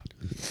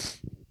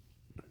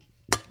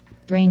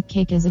Brain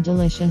cake is a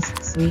delicious,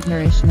 sweet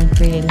nourishment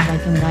created by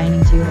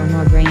combining two or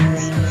more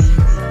grains.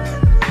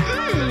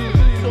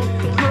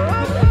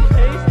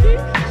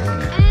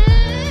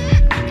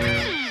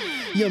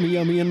 Yummy,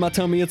 yummy in my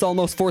tummy. It's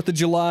almost 4th of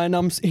July, and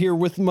I'm here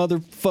with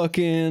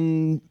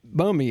motherfucking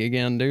Bummy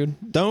again, dude.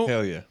 Don't.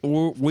 Hell yeah.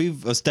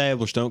 We've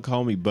established, don't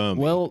call me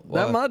Bummy. Well,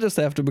 that might just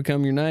have to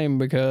become your name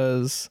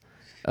because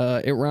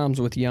it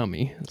rhymes with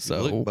yummy. You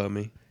So, look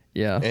bummy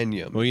yeah. and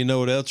yummy. Well, you know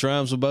what else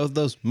rhymes with both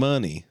those?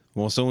 Money.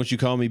 Well, so won't you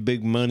call me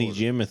Big Money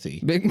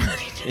Jimothy? Big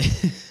Money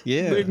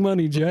Yeah. Big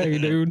Money J,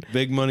 dude.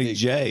 Big Money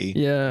J.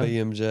 Yeah.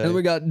 BMJ. And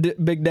we got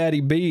Big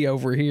Daddy B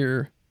over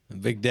here.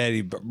 Big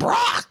Daddy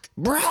Brock.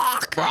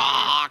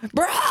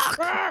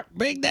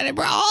 Big Daddy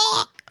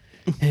Brock.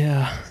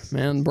 Yeah,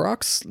 man.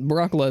 Brock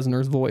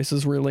Lesnar's voice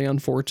is really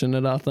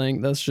unfortunate, I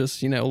think. That's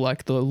just,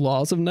 like the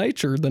laws of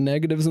nature, the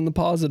negatives and the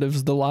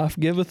positives. The life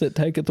giveth, it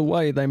taketh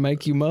away. They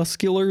make you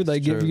muscular. They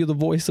give you the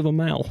voice of a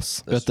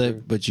mouse.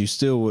 But you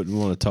still wouldn't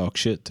want to talk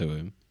shit to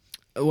him.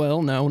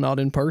 Well, no, not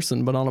in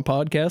person, but on a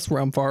podcast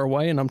where I'm far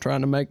away and I'm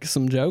trying to make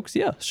some jokes.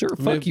 Yeah, sure.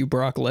 Fuck you,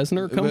 Brock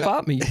Lesnar. Come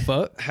fight me, you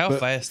fuck. How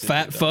fast is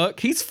Fat he, though? fuck.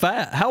 He's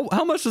fat. How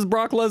much does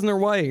Brock Lesnar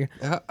weigh?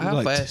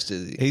 How fast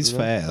is he? He's You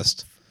know?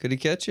 fast. Could he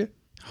catch you?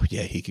 Oh,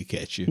 yeah, he could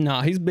catch you.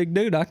 Nah, he's a big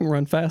dude. I can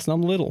run fast and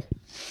I'm little.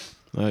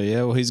 Oh,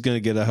 yeah, well, he's going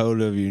to get a hold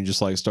of you and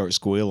just start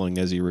squealing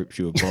as he rips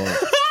you apart.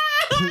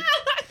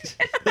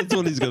 That's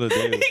what he's going to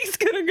do. He's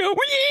gonna go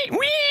wee,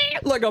 wee,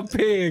 like a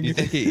pig. You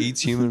think he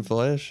eats human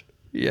flesh?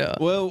 Yeah.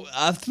 Well,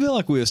 I feel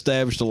like we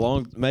established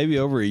maybe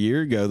over a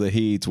year ago that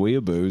he eats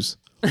weeaboos.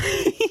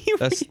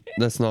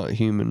 That's not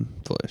human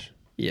flesh.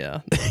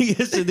 Yeah.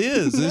 Yes, it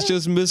is. It's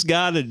just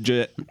misguided.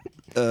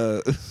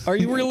 Are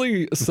you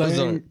really Those saying?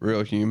 aren't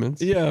real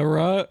humans. Yeah,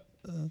 right.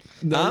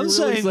 I'm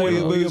saying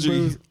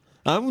weeaboos.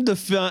 I'm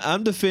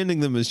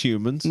defending them as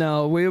humans.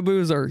 No,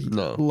 weeaboos are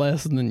No.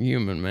 less than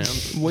human, man.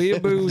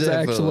 Weeaboos Definitely.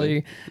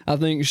 actually, I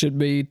think, should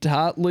be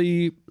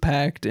tightly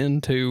packed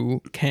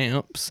into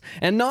camps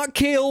and not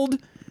killed,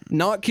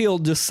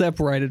 just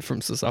separated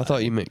from society. I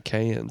thought you meant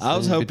cans. I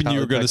was They'd be hoping you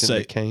were tightly going to packed say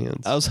into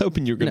cans. I was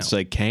hoping you were going No. to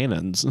say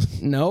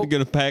cannons. Nope. You're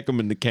going to pack them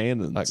into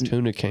cannons. like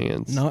tuna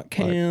cans. Not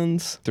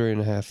cans, Like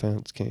 3.5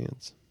 ounce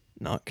cans.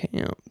 not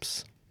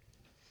camps.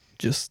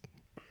 Just,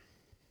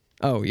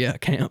 oh yeah,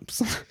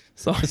 camps.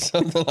 Sorry.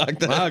 Something like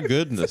that. My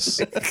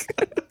goodness.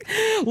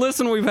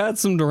 Listen, we've had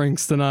some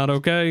drinks tonight,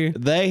 okay?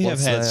 They have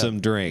What's had that? some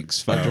drinks,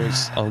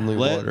 folks. Only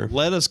water.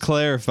 Let us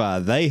clarify.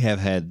 They have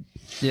had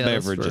Yeah,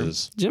 that's true.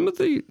 beverages.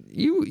 Timothy,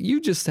 you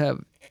just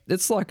have,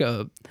 it's like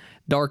a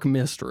dark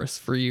mistress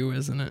for you,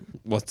 isn't it?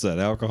 What's that,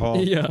 alcohol?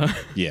 Yeah.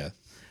 Yeah.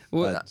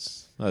 Well,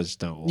 I just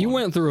don't want you it.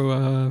 went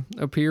through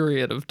a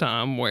period of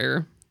time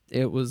where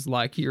it was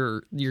like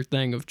your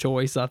thing of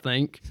choice, I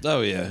think.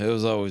 Oh, yeah. It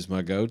was always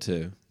my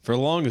go-to. For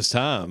the longest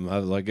time, I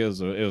was like, it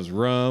was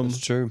rum.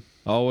 It's true.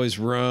 Always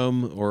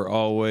rum or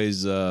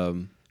always...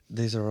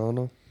 These are on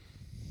them.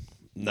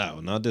 No,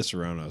 not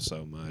Disaronno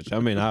so much. I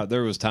mean,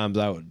 there was times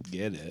I would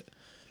get it,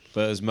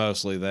 but it's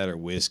mostly that or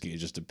whiskey.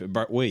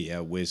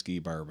 Whiskey,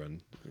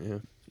 bourbon. Yeah.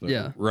 But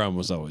Yeah. rum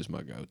was always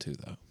my go-to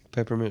though.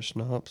 Peppermint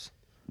schnapps.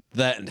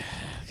 That,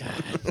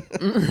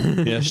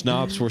 yeah,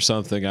 schnapps were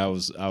something I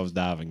was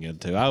diving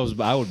into. I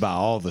would buy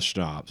all the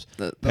schnapps,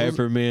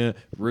 peppermint,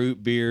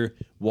 root beer,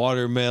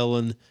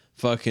 watermelon.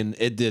 Fucking,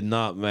 it did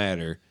not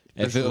matter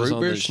if it was root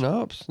on beer the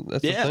schnapps.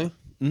 That's Yeah. the thing.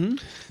 Mm-hmm.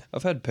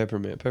 I've had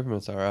peppermint.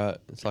 Peppermint's all right.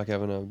 It's like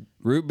having a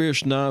root beer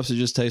schnapps. It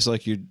just tastes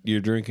like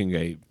you're drinking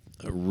a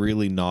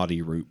really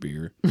naughty root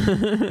beer.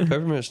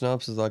 peppermint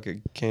schnapps is like a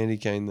candy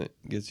cane that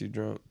gets you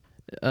drunk.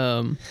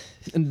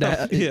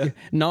 Yeah.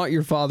 Not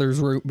your father's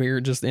root beer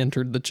just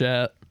entered the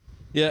chat.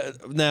 Yeah.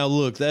 Now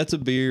look, that's a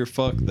beer.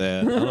 Fuck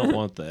that. I don't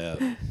want that.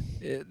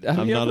 Have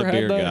I'm you not ever a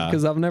beer had that? guy.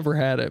 Because I've never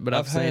had it, but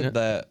I've seen had it.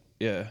 that.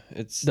 Yeah,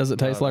 it's. Does it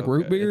taste not like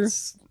root beer?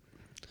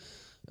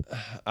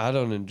 I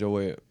don't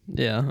enjoy it.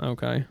 Yeah,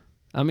 okay.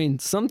 I mean,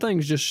 some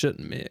things just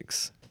shouldn't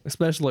mix,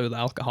 especially with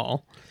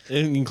alcohol.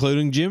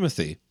 Including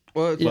Jimothy.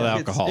 Well, With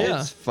alcohol.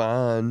 it's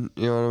fine.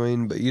 You know what I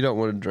mean? But you don't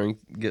want to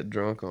get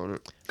drunk on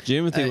it.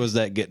 Jimothy was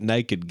that get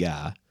naked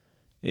guy.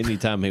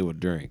 Anytime he would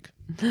drink.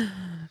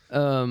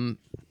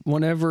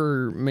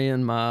 Whenever me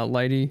and my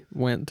lady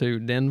went to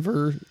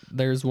Denver,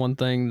 there's one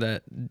thing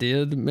that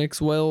did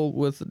mix well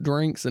with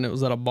drinks, and it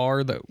was at a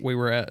bar that we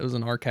were at. It was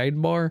an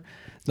arcade bar.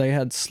 They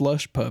had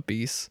slush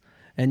puppies,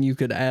 and you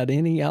could add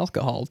any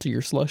alcohol to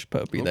your slush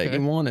puppy that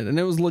you wanted, and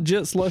it was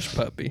legit slush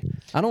puppy.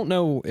 I don't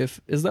know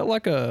is that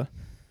like a...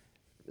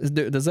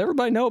 Does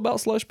everybody know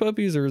about slush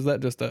puppies, or is that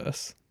just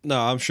us? No,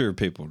 I'm sure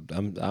people. I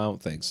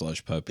don't think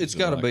slush puppies. It's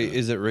got to are be. like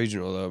Is it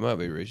regional though? It might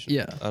be regional.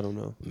 Yeah. I don't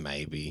know.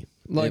 maybe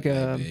Like It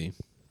may be.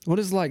 what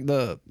is like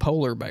the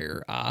polar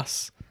bear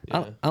ice?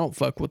 I don't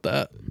fuck with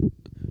that.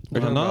 Why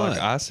not? Like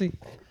icy.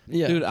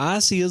 Yeah. Dude,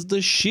 icy is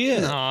the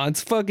shit. Nah,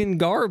 it's fucking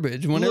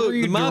garbage. Whenever Look,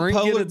 you my drink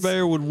polar it,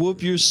 bear would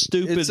whoop your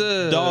stupid It's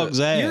a- dog's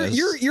ass.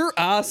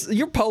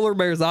 your polar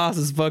bear's ass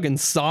is fucking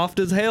soft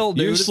as hell,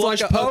 dude. Your It's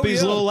slush like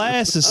puppy's oh, yeah. little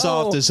ass is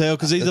soft Oh. as hell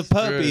because he's a That's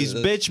puppy. true, He's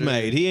that's bitch true.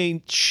 made. He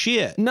ain't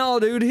shit. No,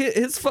 dude,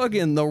 his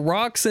fucking the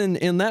rocks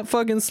in that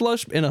fucking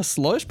slush in a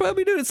slush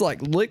puppy, dude. It's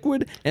like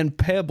liquid and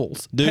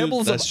pebbles, Dude,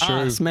 pebbles of that's true.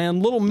 ice, man.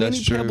 Little mini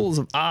That's true. pebbles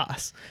of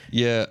ice.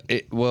 Yeah.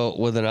 Well,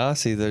 with an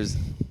icy, there's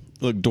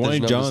Look, no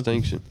Dwayne Johnson.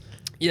 distinction.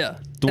 Yeah,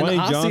 Dwayne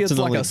And icy, Johnson it's like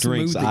only a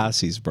drinks smoothie.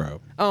 ices,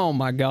 bro. Oh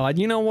my god!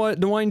 You know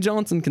what? Dwayne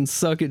Johnson can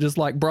suck it just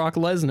like Brock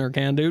Lesnar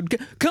can, dude.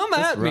 Come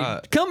at me,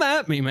 right. come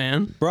at me,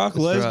 man. Brock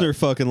Lesnar right.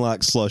 fucking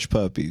likes slush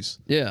puppies.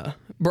 Yeah,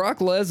 Brock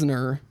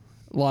Lesnar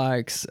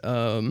likes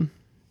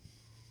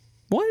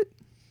what?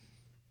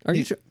 Are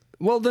you?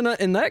 Well, then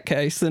in that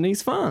case, then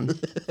he's fine.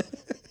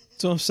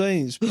 That's what I'm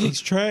saying.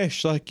 He's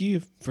trash like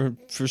you for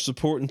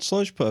supporting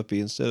slush puppy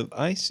instead of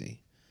icy.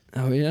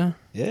 Oh yeah.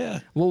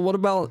 Yeah. Well, what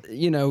about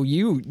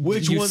you?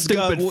 Which you one's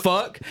stupid got-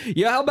 fuck?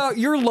 Yeah, how about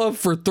your love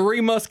for Three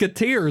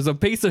Musketeers, a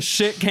piece of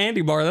shit candy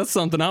bar? That's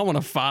something I want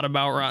to fight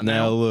about right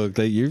Now now. look,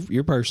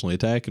 you're personally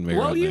attacking me.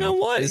 Well, right you now. know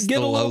what? It's Get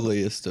the a little.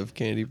 lowliest of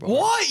candy bars.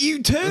 What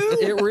you too?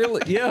 It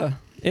really, yeah,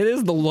 it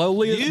is the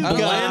lowliest, You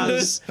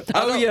blandest. guys-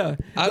 Oh yeah,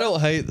 I don't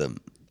hate them.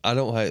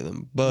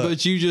 But,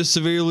 But you just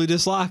severely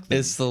dislike them.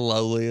 it's the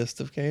lowliest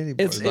of candy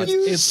bars. It's- Like,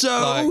 you it's so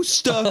like-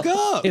 stuck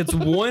up. it's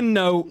one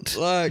note.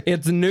 Like-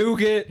 It's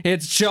nougat.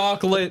 It's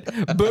chocolate.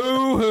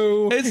 Boo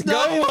hoo. It's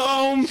not Go even-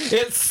 home.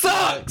 It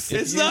sucks.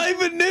 It's not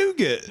even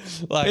nougat.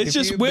 Like, It's if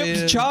just you've whipped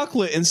been-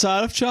 chocolate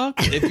inside of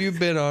chocolate. if you've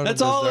been on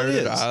That's a all it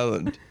deserted is.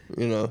 island,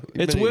 you've It's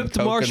been eating whipped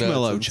coconuts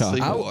marshmallow and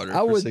chocolate. seawater I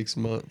for would- 6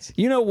 months.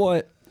 You know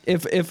what?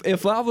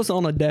 If I was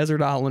on a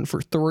desert island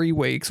for 3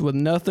 weeks with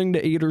nothing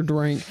to eat or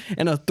drink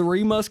and a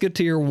Three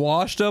Musketeer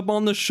washed up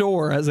on the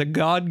shore as a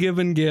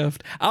God-given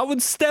gift, I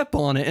would step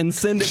on it and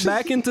send it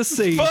back into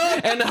sea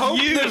and hope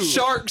you. the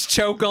sharks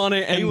choke on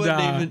it and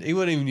die. He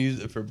wouldn't even use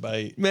it for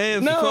bait.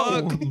 Man, No.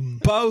 fuck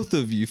both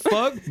of you.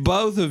 Fuck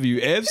both of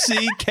you.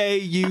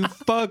 FCKU,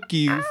 fuck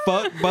you.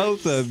 Fuck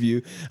both of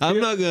you. I'm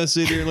not going to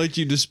sit here and let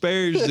you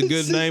disparage the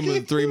good name of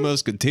the Three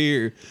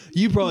Musketeer.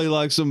 You probably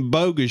like some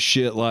bogus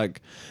shit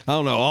like, I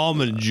don't know,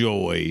 Almond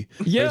Joy.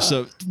 Yeah. Or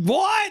some,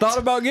 what? Thought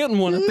about getting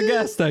one at the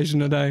gas station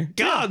today.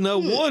 God, no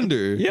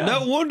wonder. Yeah.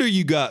 No wonder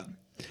you got.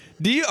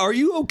 Are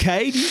you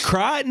okay? Do you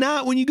cry at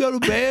night when you go to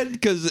bed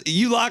because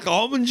you like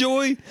Almond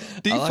Joy?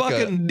 Do you I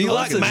like do you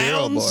like a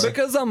zero Mounds? bar.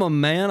 Because I'm a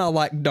man, I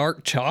like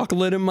dark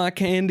chocolate in my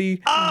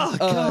candy. Oh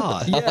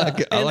God. Yeah,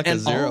 I like a and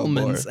zero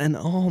almonds bar. and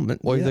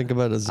almonds. What do you yeah. think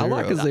about a I zero?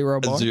 like a zero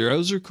bar.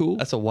 Zeros are cool.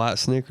 That's a white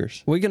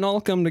Snickers. We can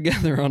all come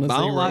together on a I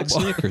zero don't like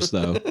bar. Snickers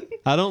though.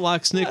 I don't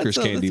like Snickers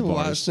candy that's a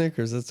white bars.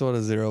 Snickers. That's what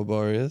a zero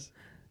bar is.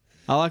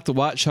 I like the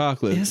white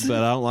chocolate, Is it?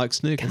 but I don't like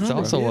Snickers. It's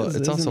Kinda also is,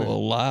 it's also isn't a it?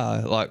 lie.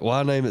 Like,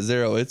 why name it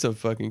zero? It's a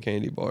fucking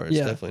candy bar. It's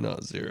Yeah. definitely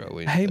not zero.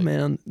 We Hey think.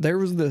 man, there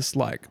was this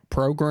like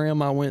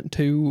program I went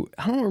to.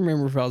 I don't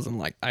remember if I was in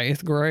like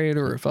 8th grade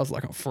or if I was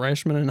like a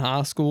freshman in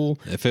high school.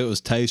 If it was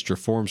taste or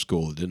form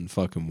school, it didn't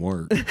fucking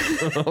work.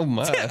 Oh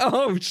my!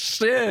 Oh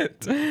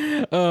shit!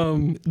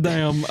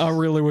 Damn, I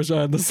really wish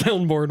I had the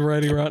soundboard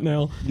ready right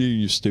now.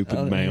 You stupid I'd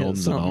have hit mounds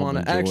and something on almond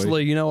it. joy.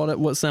 Actually, you know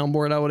what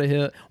soundboard I would have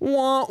hit?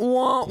 Wah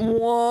wah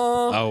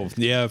wah. Oh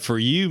yeah, for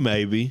you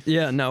maybe.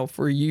 Yeah, no,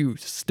 for you,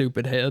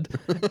 stupid head.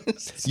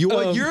 You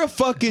what? You're a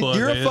fucking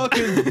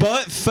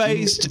butt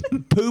faced,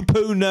 poo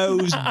poo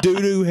nosed, doo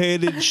doo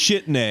headed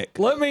shit neck.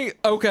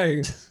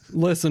 Okay,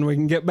 listen, we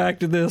can get back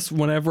to this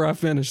whenever I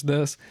finish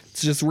this.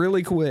 It's just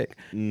really quick.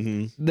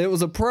 There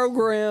was a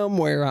program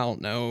where, I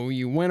don't know,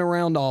 you went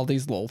around all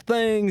these little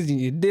things, and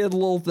you did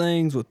little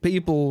things with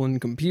people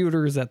and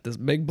computers at this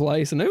big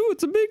place, and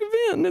it's a big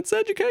event, and it's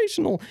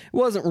educational. It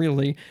wasn't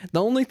really.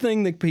 The only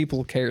thing that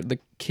the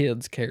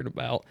kids cared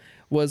about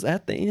was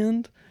at the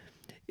end,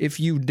 if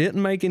you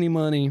didn't make any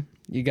money,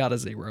 you got a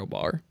zero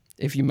bar.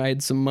 If you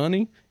made some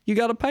money, you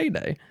got a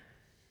payday.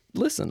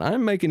 Listen, I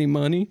didn't make any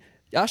money.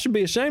 I should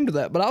be ashamed of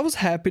that, but I was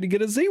happy to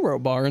get a zero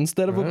bar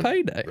instead of a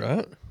payday.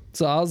 Right?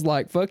 So I was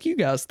like, fuck you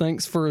guys.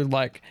 Thanks for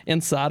like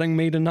inciting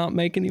me to not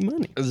make any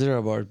money. A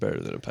zero bar is better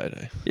than a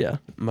payday Yeah.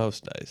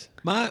 most days.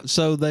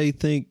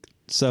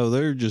 So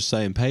they're just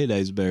saying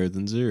payday's better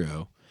than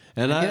zero.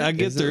 And I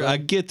get Is it I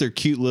get their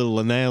cute little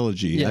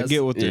analogy. I Yes.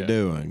 get what they're Yeah.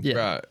 doing.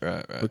 Yeah.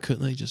 Right. But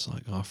couldn't they just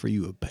like offer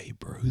you a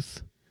Babe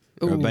Ruth?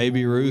 Or a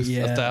Baby Ruth?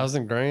 yeah.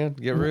 $1,000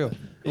 grand. Get real.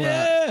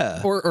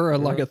 Yeah. Or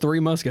like a Three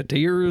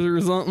Musketeers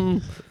or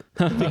something.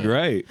 That'd be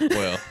great.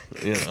 Well,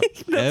 you know,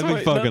 That'd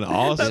be fucking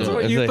awesome. That's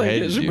what If you they think it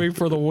hated should you. be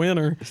for the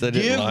winner. if they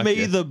didn't Give like me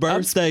you. the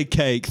birthday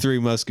cake Three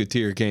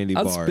Musketeer candy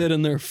I'd bar. spit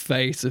in their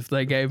face if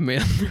they gave me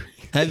a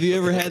Have you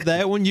ever had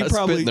that one? You I spit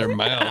probably in their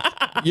mouth.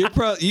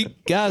 you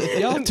guys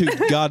y'all too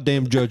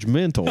goddamn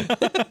judgmental.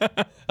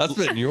 I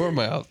spit in your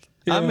mouth.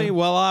 I mean,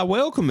 well, I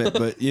welcome it,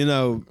 but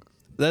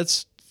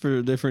that's for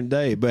a different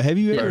day. But have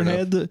you ever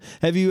enough.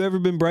 have you ever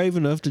been brave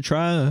enough to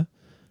try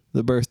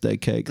The birthday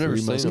cake, Never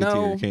Three seen Musketeer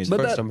them. No, candy. but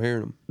First that- time hearing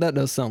them. That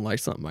does sound like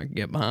something I can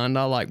get behind.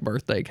 I like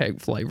birthday cake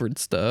flavored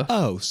stuff.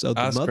 Oh, so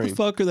the Ice cream.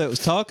 motherfucker that was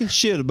talking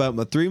shit about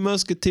my Three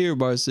Musketeer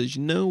bar says,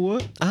 you know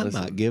what? I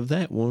might give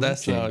that one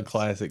That's a not a chance.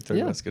 classic Three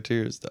Yeah.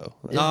 Musketeers, though.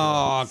 Oh, No,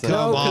 come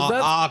 'cause on.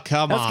 that's- Oh,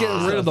 come that's getting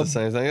on. rid of Not the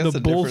same thing. That's the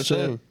a different bullshit.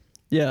 thing.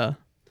 Yeah.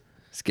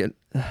 It's get,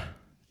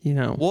 you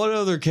know. What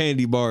other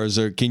candy bars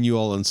can you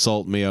all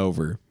insult me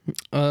over?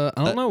 I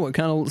don't know. What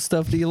kind of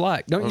stuff do you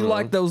like? Don't you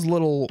like those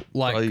little,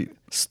 like, Like-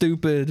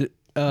 stupid,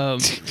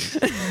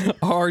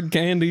 hard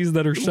candies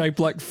that are shaped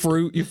like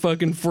fruit? You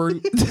fucking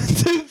fruit.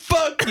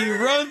 Fuck you.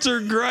 Runs are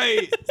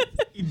great.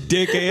 You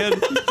dickhead.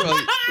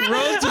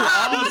 Runs are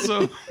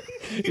awesome.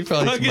 You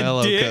probably Fucking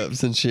Mellow dick.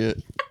 Cups and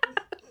shit.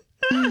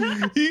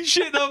 You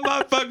shitting on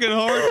my fucking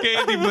hard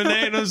candy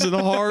bananas and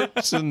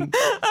hearts and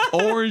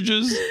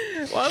oranges.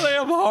 Why do they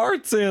have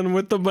hearts in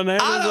with the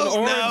bananas I and don't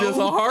oranges?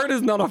 know. A heart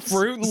is not a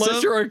fruit unless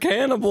Some- you're a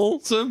cannibal.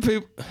 Some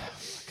people. Oh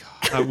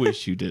my God. I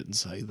wish you didn't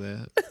say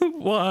that.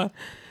 Why?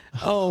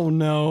 Oh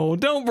no!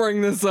 Don't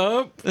bring this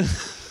up.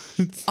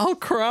 I'll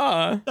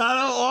cry.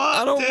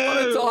 I don't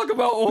want to talk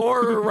about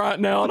horror right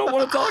now. I don't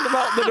want to talk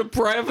about the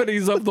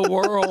depravities of the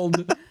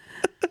world.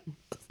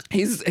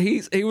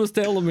 He was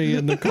telling me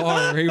in the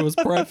car. He was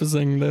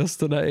prefacing this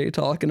today,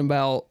 talking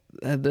about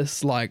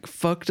this like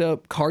fucked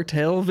up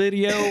cartel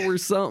video or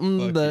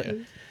something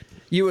that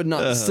you had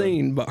not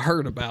seen but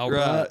heard about.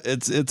 Right?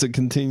 It's a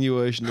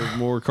continuation of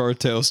more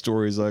cartel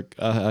stories like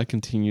I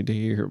continue to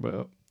hear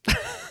about.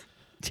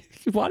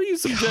 Why do you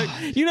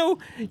subject? You know,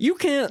 you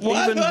can't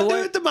Why even do I do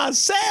blame. it to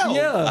myself?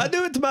 Yeah. I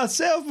do it to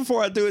myself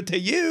before I do it to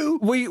you.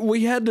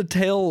 We had to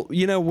tell,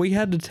 you know, we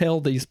had to tell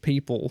these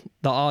people,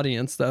 the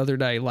audience, the other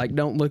day, like,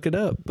 don't look it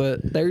up.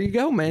 But there you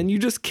go, man. You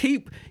just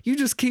keep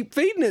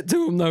feeding it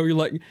to them, though.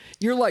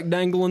 You're like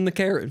dangling the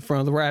carrot in front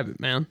of the rabbit,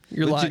 man.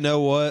 You're But like, you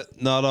know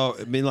what? Not all.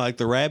 I mean, like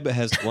the rabbit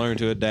has to learn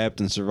to adapt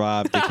and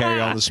survive to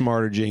carry on the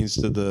smarter genes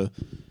to the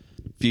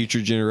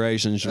future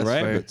generations of That's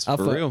fair. rabbits. I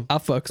For real. I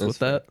fucks with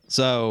that.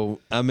 So,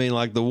 I mean,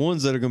 like the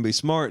ones that are going to be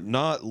smart,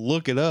 not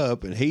look it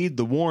up and heed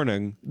the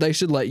warning. They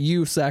should let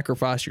you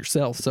sacrifice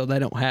yourself so they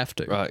don't have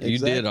to. Right. You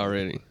Exactly. did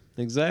already.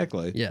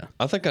 Exactly. Yeah.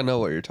 I think I know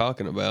what you're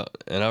talking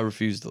about, and I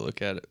refuse to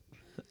look at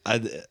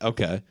it.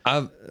 Okay.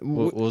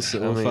 We'll see.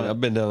 I We'll mean, find- I've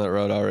been down that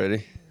road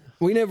already.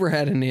 We never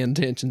had any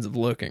intentions of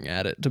looking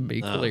at it, to be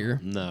clear.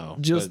 No.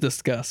 Just but-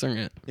 discussing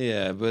it.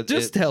 yeah, but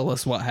Just tell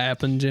us what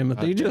happened,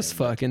 Jimothy. Just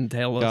fucking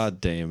tell us. God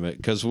damn it.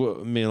 Because,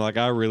 I mean, like,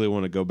 I really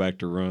want to go back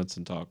to Runts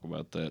and talk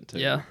about that, too.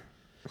 Yeah.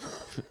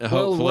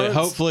 Hopefully, Runts,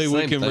 hopefully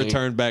we same can thing.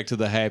 return back to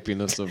the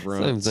happiness of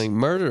Runts. Same thing.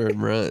 Murder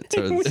and runts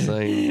are the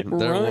same.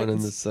 They're one and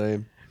Runts. the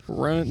same.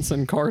 Runts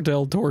and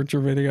cartel torture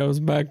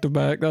videos back to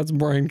back. That's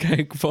brain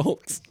cake,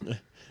 folks.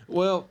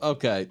 Well,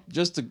 okay.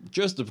 Just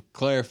to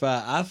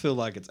clarify, I feel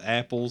like it's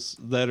apples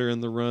that are in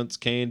the Runts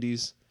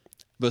candies,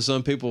 but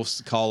some people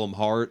call them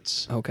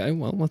hearts. Okay,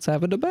 well, let's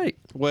have a debate.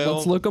 Well-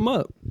 Let's look them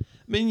up. I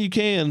mean, you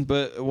can,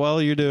 but while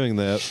you're doing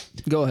that,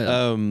 Go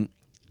ahead.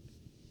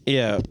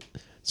 yeah.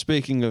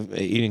 Speaking of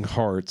eating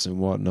hearts and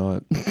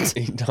whatnot,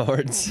 Eating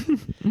hearts.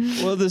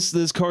 well,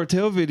 this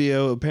cartel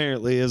video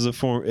apparently is a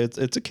form. It's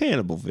a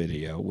cannibal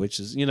video, which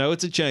is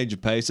it's a change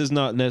of pace. It's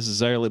not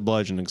necessarily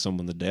bludgeoning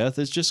someone to death.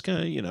 It's just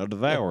kind of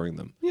devouring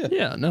them.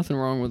 yeah, nothing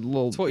wrong with a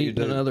little what you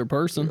eating do. another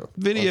person.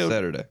 Video On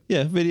Saturday.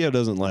 Yeah, video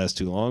doesn't last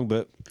too long,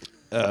 but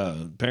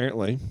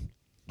apparently,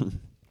 oh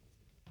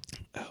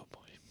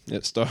boy,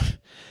 it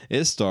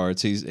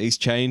starts. He's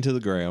chained to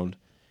the ground.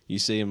 You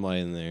see him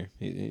laying there.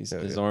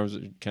 His arms are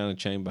kind of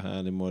chained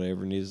behind him,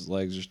 whatever, and his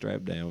legs are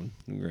strapped down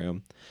to the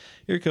ground.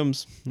 Here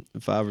comes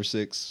 5 or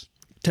 6.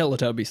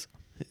 Teletubbies.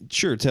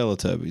 Sure,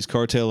 Teletubbies.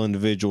 Cartel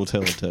individual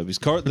Teletubbies.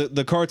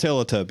 The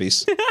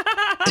Carteletubbies.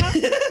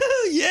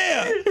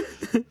 Yeah.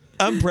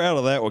 I'm proud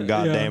of that one,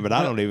 goddammit.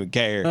 I don't even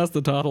care. That's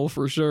the title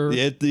for sure.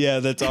 Yeah,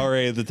 that's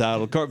already the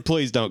title.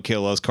 Please don't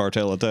kill us,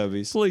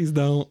 Carteletubbies. Please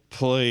don't.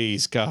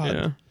 Please, God.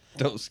 Yeah.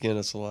 Don't skin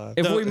us alive.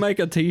 If we make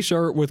a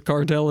T-shirt with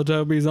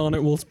Carteletubbies on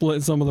it, we'll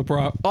split some of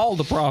the all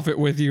the profit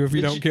with you if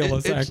you don't kill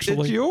us. It's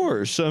Actually,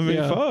 yours. I mean,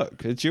 Yeah.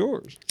 fuck. It's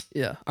yours.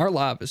 yeah, our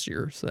life is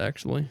yours.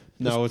 Actually,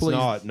 No, Just it's please-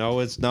 not. No,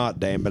 it's not,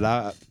 damn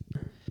it.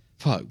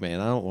 Fuck, man.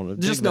 I don't want to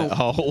Just dig that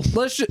don't. hole.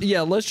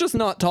 Let's just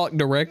not talk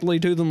directly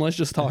to them. Let's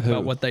just talk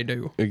about what they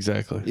do.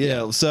 Exactly.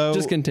 Yeah, so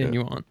Just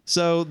continue on.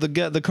 So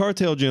the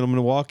cartel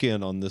gentlemen walk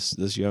in on this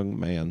young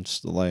man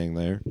just laying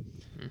there.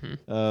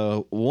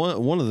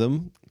 One of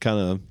them kind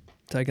of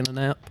Taking a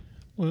nap.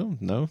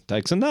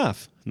 takes a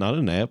knife, not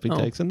a nap. He Oh.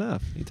 takes a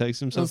knife. He takes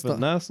himself That's a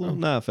nice little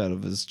knife out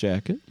of his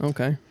jacket.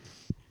 Okay,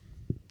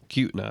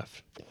 Cute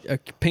knife. a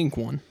pink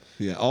one.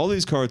 Yeah, all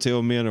these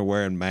cartel men are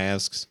wearing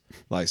masks,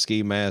 like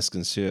ski masks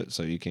and shit,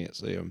 so you can't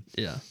see them.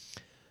 Yeah.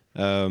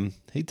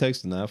 He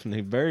takes the knife and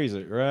he buries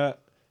it right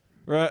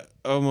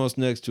almost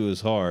next to his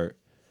heart.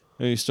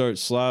 And he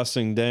starts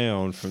slicing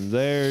down from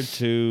there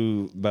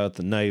to about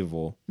the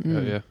navel. Oh,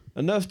 yeah.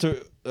 Enough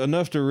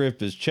to rip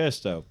his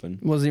chest open.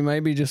 Was he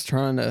maybe just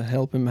trying to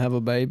help him have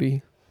a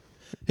baby?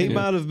 He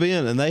might have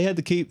been, and they had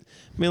to keep.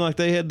 I mean, like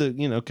they had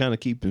to, kind of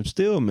keep him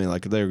still. I mean,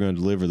 like they were going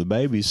to deliver the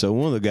baby, so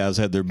one of the guys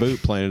had their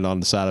boot planted on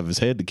the side of his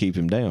head to keep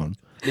him down.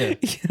 Yeah.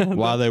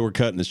 While they were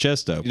cutting his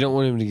chest open. You don't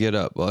want him to get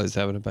up while he's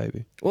having a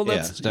baby. Well, Yeah,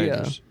 that's it's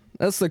dangerous.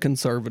 That's the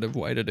conservative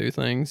way to do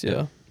things.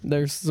 Yeah.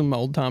 There's some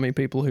old timey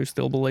people who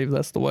still believe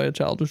that's the way a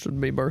child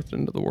should be birthed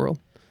into the world.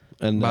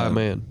 And By a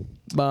man.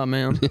 By a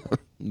man.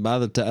 by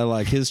the time,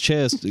 like his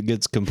chest it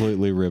gets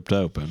completely ripped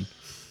open.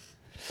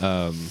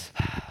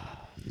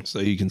 So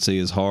you can see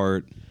his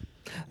heart,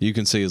 you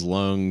can see his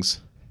lungs,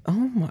 Oh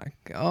my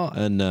God.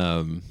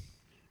 and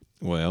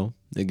well,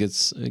 it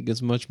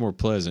gets much more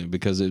pleasant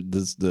because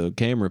the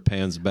camera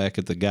pans back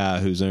at the guy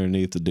who's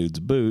underneath the dude's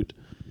boot,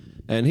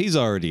 and he's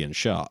already in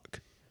shock.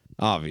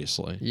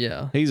 Obviously,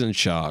 Yeah. he's in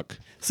shock.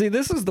 See,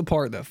 this is the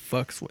part that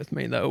fucks with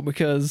me though,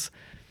 because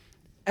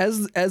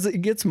as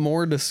it gets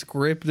more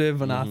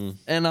descriptive and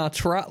I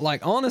try,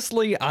 like,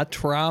 honestly, I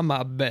try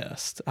my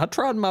best. I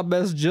tried my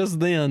best just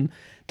then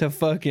to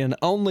fucking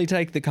only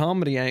take the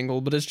comedy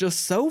angle, but it's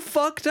just so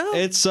fucked up.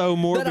 It's so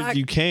morbid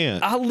you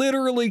can't. I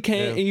literally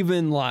can't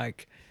even,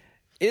 like,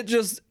 it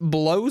just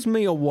blows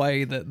me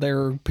away that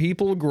there are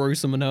people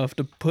gruesome enough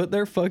to put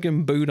their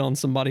fucking boot on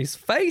somebody's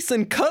face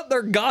and cut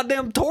their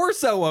goddamn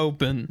torso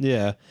open.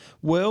 Yeah.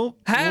 Well,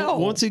 How?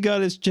 Once he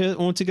got his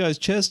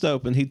chest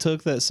open, he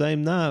took that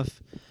same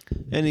knife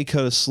and he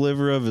cut a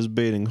sliver of his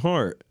beating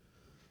heart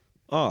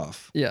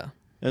off Yeah.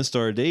 and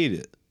started to eat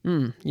it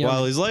Yummy.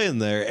 while he's laying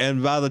there.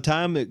 And by the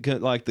time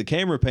the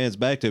camera pans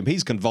back to him,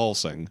 he's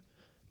convulsing.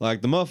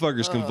 Like the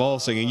motherfucker's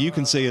convulsing, and you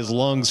can see his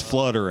lungs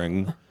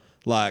fluttering,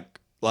 like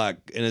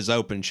in his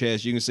open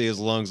chest. You can see his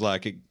lungs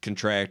like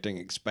contracting,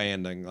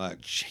 expanding.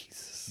 Like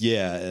Jesus.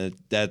 Yeah, and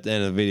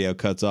then the video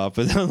cuts off,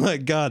 and I'm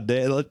like, God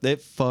damn,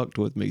 that fucked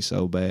with me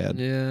so bad.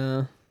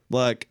 Yeah.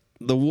 Like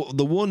the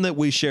one that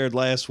we shared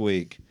last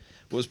week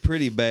was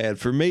pretty bad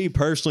for me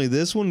personally.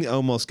 This one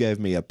almost gave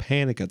me a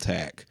panic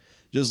attack.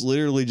 Just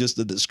literally, just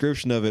the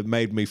description of it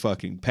made me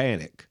fucking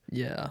panic.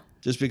 Yeah.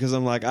 Just because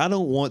I'm like, I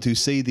don't want to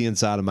see the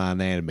inside of my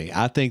anatomy.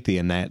 I think the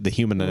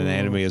human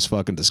anatomy is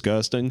fucking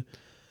disgusting.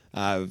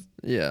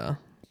 Yeah.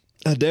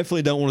 I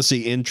definitely don't want to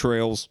see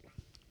entrails,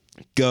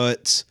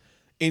 guts,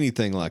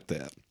 anything like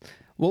that.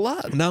 Well,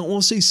 I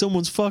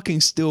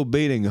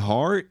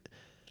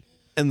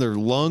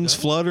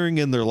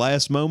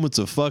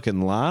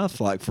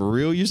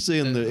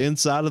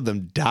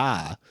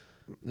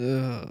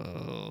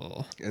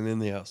Ugh. And then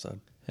the outside.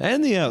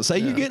 And the outside,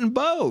 you're getting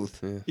both.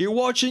 Yeah. You're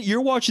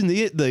watching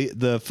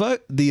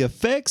the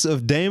effects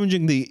of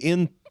damaging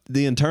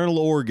the internal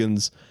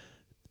organs.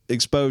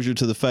 Exposure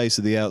to the face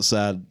of the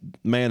outside,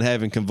 man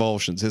having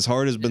convulsions. His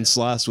heart has been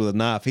sliced with a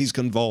knife. He's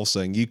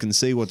convulsing. You can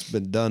see what's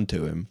been done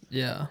to him.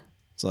 Yeah.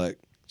 It's like,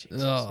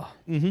 Ugh.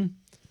 and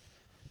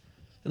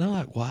I'm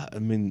like, why? I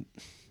mean,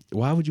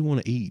 why would you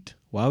want to eat?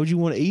 Why would you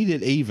want to eat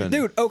it even?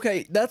 Dude,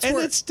 okay, that's and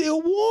where it's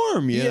still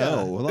warm, you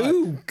know. Like,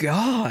 ooh,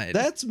 God.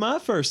 that's my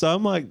first thought.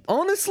 I'm like,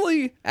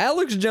 Honestly,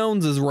 Alex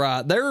Jones is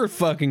right. There are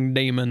fucking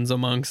demons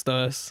amongst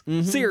us.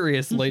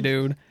 Seriously,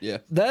 dude. Yeah.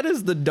 That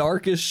is the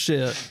darkest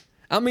shit.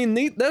 I mean,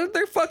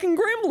 they're fucking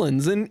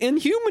gremlins in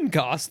human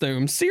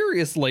costumes.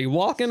 Seriously,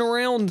 walking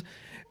around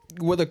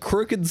with a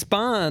crooked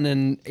spine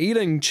and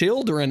eating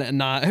children at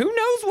night. Who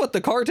knows what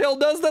the cartel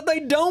does that they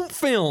don't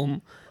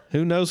film?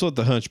 who knows what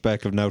the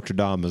Hunchback of Notre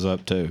Dame is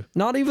up to?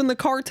 Not even the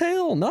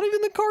cartel. Not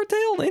even the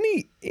cartel.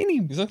 Any.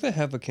 You think they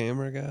have a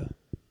camera guy?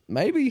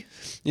 Maybe.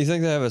 You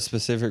think they have a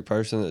specific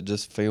person that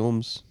just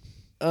films?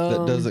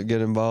 That doesn't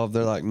get involved.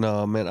 They're like,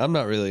 no, man, I'm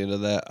not really into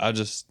that. I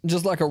just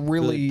Just like a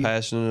really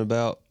passionate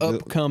about.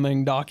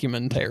 upcoming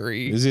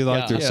documentary. Is he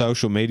like guy. their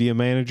social media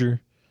manager?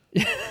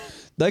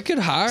 They could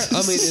hire.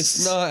 I mean,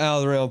 it's not out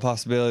of the realm of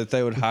possibility that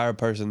they would hire a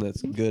person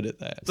that's good at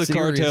that. The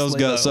Seriously, cartel's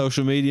got though.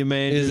 social media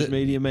managers, Is it-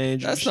 media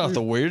managers. That's not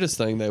the weirdest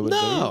thing they would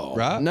No. do,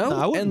 right? No,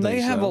 I wouldn't and they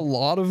think have so. a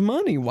lot of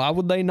money. Why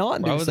would they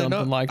not Why do would they something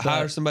not like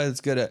hire that? somebody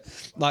that's good at,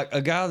 like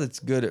a guy that's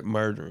good at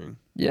murdering?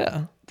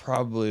 Yeah,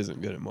 Probably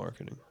isn't good at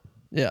marketing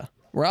yeah,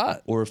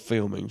 right. or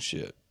filming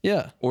shit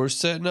Yeah, or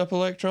setting up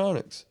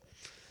electronics.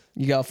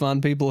 you gotta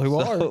find people who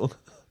are. So,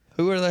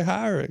 who are they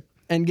hiring?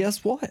 And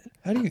guess what?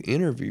 How do you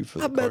interview for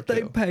the I bet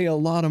they cartel? pay a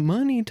lot of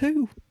money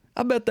too.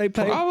 I bet they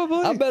pay.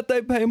 Probably. I bet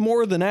they pay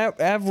more than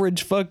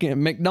average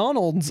fucking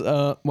McDonald's.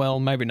 Well,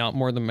 maybe not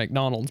more than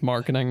McDonald's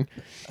marketing.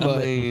 I But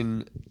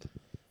mean,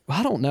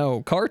 I don't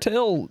know.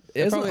 Cartel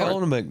they isn't. probably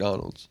own a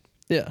McDonald's.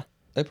 Yeah,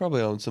 They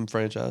probably own some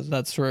franchises.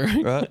 that's true.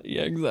 Right?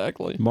 Yeah,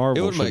 exactly. It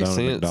Marvel would should make own a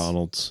sense.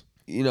 McDonald's.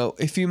 You know,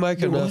 if you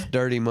make enough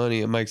dirty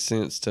money, it makes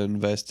sense to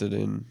invest it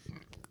in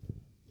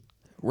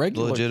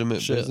Regular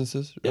legitimate shit.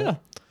 businesses. Right? Yeah,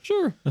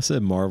 sure. I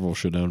said Marvel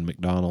should own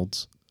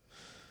McDonald's.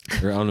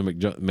 Or own a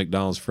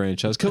McDonald's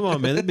franchise. Come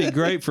on, man. It'd be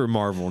great for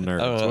Marvel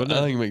nerds. I don't know. wouldn't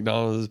I it? think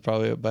McDonald's is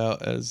probably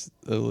about as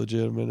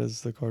legitimate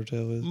as the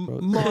cartel is.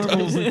 probably.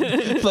 Marvel's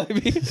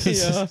maybe,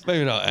 Yeah.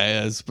 maybe not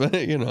as,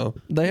 but you know,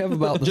 They have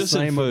about the Just in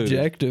same food.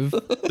 objective.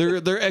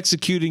 they're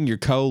executing your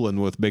colon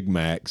with Big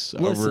Macs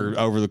Listen.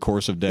 over the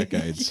course of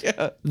decades.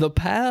 The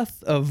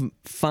path of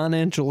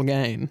financial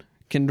gain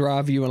can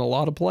drive you in a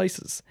lot of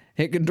places.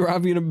 It could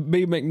drive you to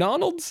be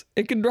McDonald's.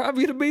 It could drive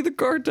you to be the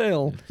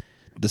cartel.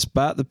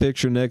 Despite the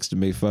picture next to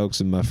me,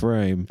 folks, in my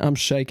frame. I'm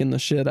shaking the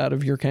shit out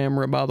of your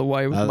camera, by the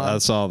way. I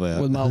saw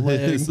that. With my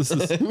legs.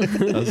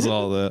 I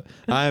saw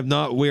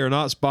that. We are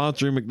not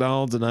sponsoring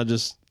McDonald's, and I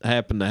just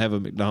happen to have a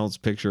McDonald's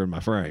picture in my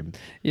frame.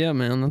 Yeah,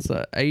 man. That's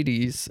a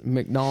 80s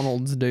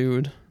McDonald's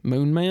dude.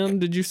 Moon Man,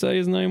 did you say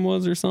his name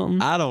was or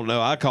something? I don't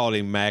know. I called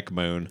him Mac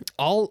Moon.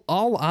 All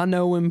I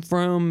know him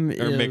from Or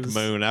is... Mick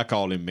Moon. I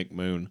called him Mick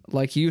Moon.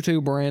 Like,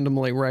 YouTube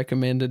randomly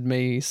recommended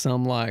me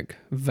some, like,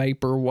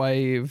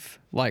 vaporwave,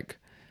 like,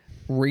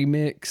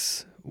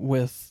 remix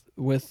with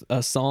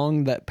a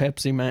song that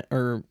Pepsi Man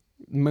or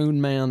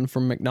Moon Man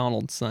from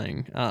McDonald's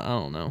sang. I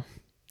don't know.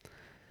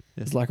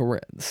 It's like a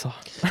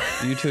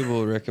YouTube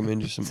will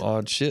recommend you some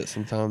odd shit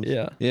sometimes.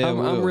 Yeah. Yeah,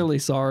 I'm really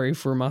sorry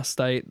for my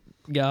state,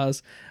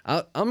 guys.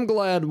 I'm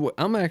glad.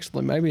 I'm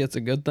actually, maybe it's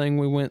a good thing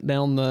we went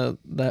down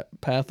that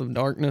path of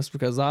darkness,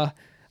 because I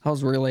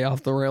was really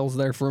off the rails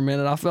there for a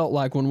minute. I felt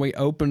like when we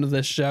opened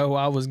this show,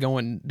 I was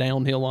going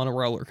downhill on a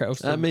roller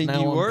coaster. I mean,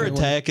 you were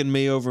attacking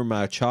me over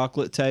my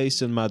chocolate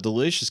taste and my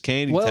delicious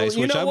candy taste,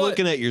 which I'm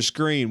looking at your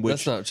screen,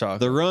 which that's not chocolate.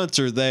 The runts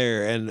are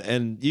there,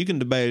 and you can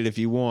debate it if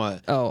you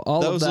want. Oh,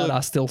 all of that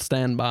I still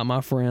stand by,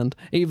 my friend.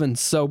 Even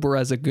sober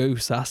as a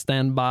goose, I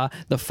stand by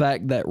the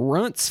fact that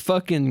runts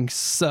fucking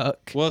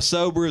suck. Well,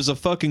 sober as a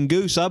fucking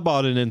goose, I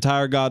bought an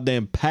entire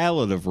goddamn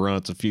pallet of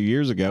runts a few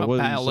years ago. What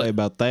did you say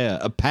about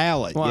that? A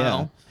pallet, wow.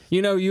 Yeah.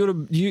 You know,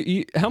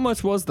 you how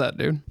much was that,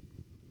 dude?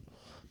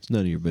 It's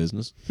none of your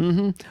business.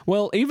 Mm-hmm.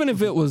 Well, even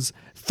if it was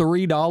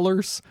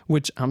 $3,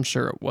 which I'm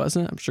sure it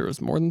wasn't. I'm sure it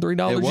was more than $3.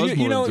 It was more than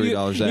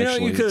 $3, actually. You know,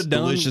 you could have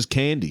done delicious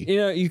candy. You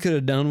know, you could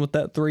have done with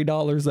that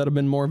 $3 that'd have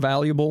been more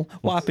valuable,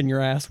 wiping your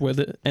ass with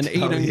it and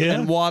eating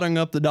and wadding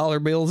up the dollar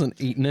bills and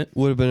eating it.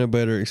 Would have been a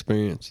better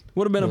experience.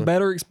 Would have been a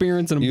better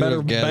experience and a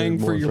better bang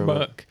for your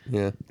buck.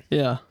 Yeah.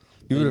 Yeah.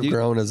 You would have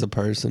grown as a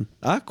person.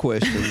 I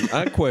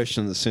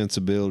question the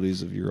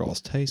sensibilities of your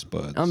all's taste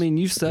buds. I mean,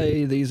 you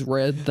say these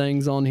red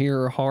things on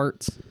here are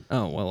hearts.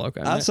 Oh, well,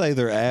 okay. I say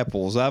they're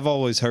apples. I've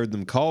always heard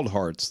them called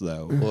hearts,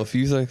 though. Well, if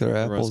you think they're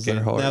apples,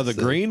 they're hearts. Now, the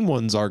green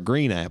ones are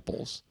green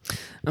apples.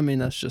 I mean,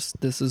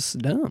 this is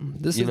dumb.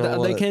 They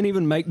what? can't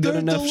even make good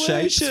enough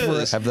shapes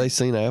for it. Have they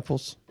seen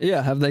apples?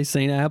 Yeah, have they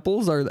seen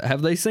apples or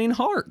have they seen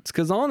hearts?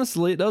 Because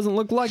honestly, it doesn't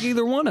look like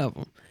either one of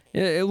them.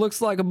 It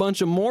looks like a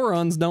bunch of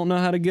morons don't know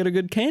how to get a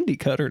good candy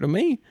cutter to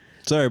me.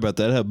 Sorry about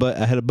that.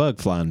 I had a bug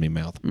fly in my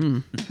mouth.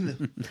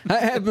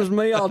 That happens to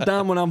me all the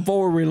time when I'm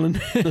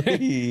four-wheeling.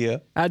 Yeah.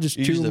 I just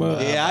chew them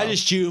up. Yeah, I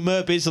just chew them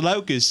up. It's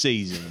locust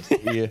season.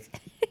 Yeah.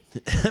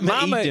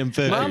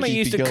 Mama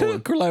used to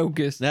cook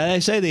locusts. Now, they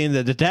say the end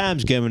of the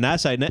time's coming. I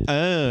say,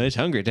 oh, it's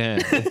hungry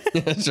time.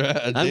 That's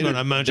right. I'm going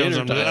to munch on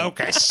some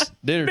locusts.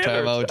 Dinner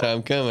time all the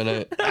time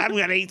coming. I'm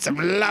going to eat some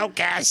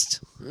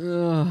locusts.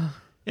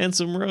 And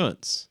some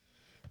runts.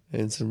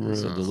 And some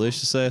runts. Some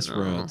delicious ass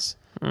runts.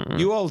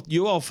 You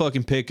all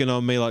fucking picking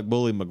on me like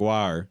Bully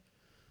McGuire.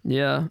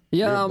 Yeah.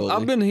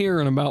 I've been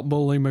hearing about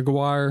Bully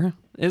McGuire.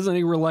 Isn't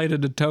he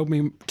related to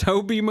Toby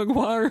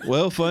McGuire?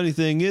 Well, funny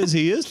thing is,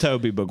 he is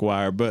Toby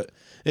McGuire, but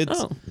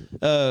it's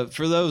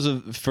for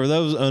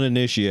those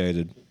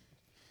uninitiated,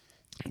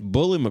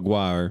 Bully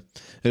McGuire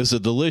is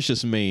a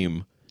delicious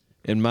meme,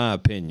 in my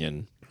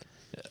opinion.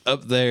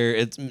 Up there,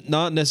 it's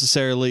not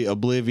necessarily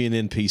Oblivion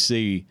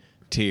NPC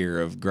tier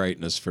of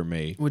greatness for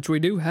me. Which we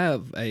do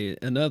have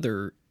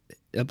another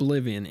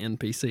Oblivion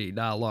NPC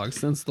dialogue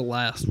since the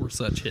last were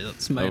such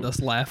hits, made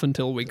us laugh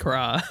until we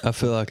cry. I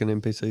feel like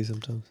an NPC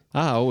sometimes.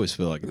 I always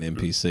feel like an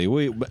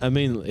NPC. I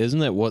mean,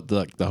 isn't that what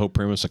the whole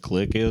premise of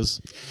Click is?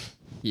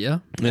 Yeah,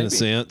 in a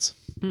sense.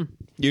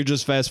 You're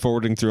just fast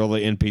forwarding through all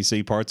the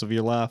NPC parts of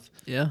your life.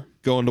 Yeah,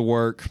 going to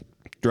work,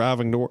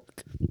 driving to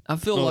work. I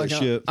feel like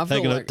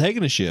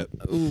taking a shit.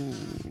 Ooh,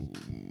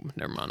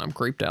 never mind. I'm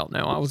creeped out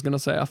now. I was gonna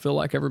say I feel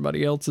like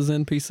everybody else is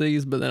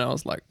NPCs, but then I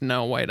was like,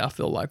 no, wait, I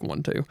feel like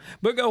one too.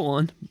 But go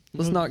on.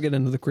 Let's not get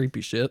into the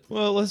creepy shit.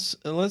 Well, let's.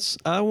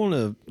 I want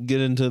to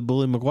get into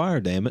Bully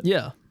McGuire. Damn it.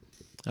 Yeah.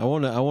 I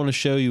want to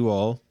show you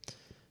all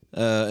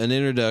an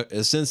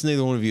introduction. Since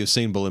neither one of you have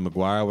seen Bully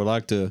McGuire, I would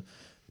like to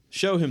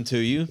show him to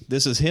you.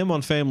 This is him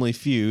on Family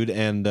Feud,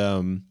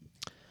 and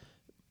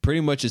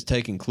pretty much is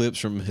taking clips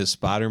from his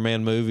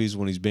Spider-Man movies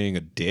when he's being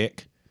a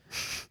dick.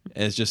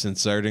 And it's just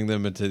inserting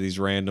them into these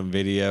random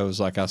videos.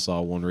 Like I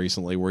saw one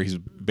recently where he's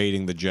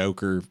beating the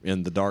Joker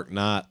in The Dark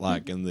Knight,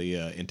 like in the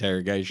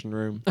interrogation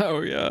room.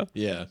 Oh yeah,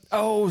 yeah.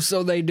 Oh,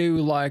 so they do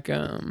like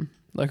a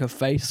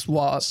face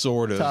swap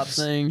sort of type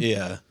thing.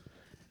 Yeah.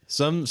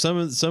 Some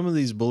of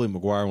these Bully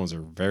McGuire ones are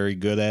very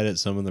good at it.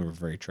 Some of them are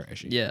very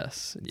trashy.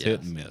 Yes.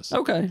 Hit and miss.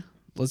 Okay,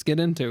 let's get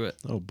into it.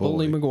 Oh boy.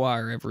 Bully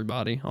McGuire,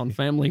 everybody on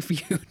Family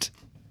Feud.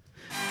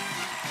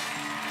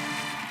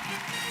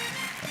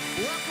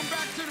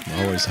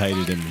 I always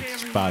hated him in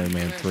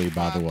Spider-Man 3,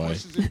 by the way.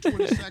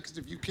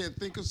 If you can't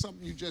think of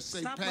something, you just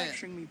say Stop pass.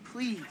 lecturing me,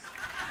 please.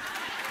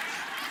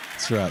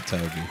 That's right,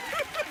 Toby.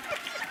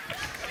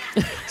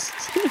 All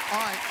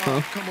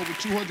right, come over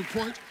 200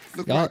 points.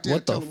 Look God, right there.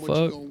 what the Tell them fuck? what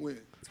you're gonna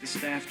win. It's a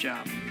staff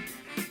job.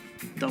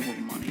 double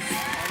the money.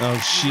 Oh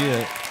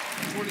shit.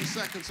 20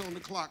 seconds on the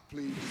clock,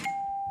 please.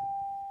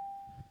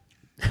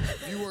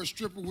 If you were a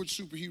stripper, which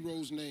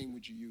superhero's name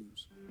would you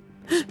use?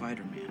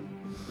 Spider-Man.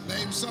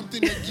 Name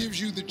something that gives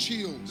you the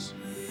chills.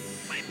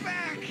 My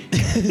back.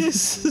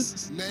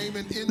 Name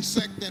an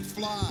insect that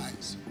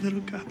flies.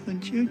 Little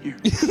Goblin Jr.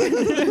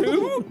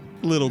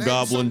 Little Name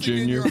Goblin something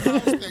in Jr. your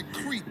house that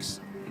creaks.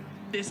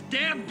 This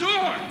damn door.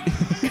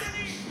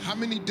 How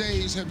many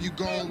days have you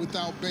gone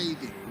without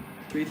bathing?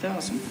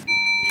 3,000.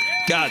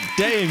 God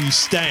damn, you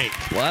stank.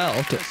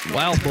 Wow,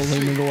 wow, Bully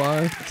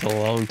McGuire. It's a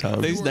long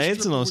time. He's You were a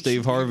dancing on stripper, Steve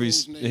which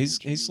Harvey's. superhero's name would you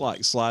He's use?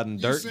 like sliding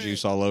dirt said-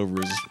 juice all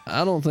over his.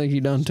 I don't think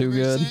he done too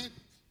good.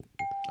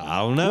 I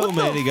don't know, What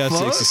man. the He got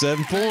fuck?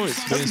 67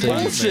 points. That's Steve,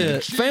 man.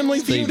 Bullshit. Family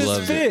Steve Feud is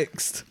loves it.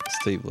 fixed.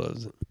 Steve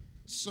loves it.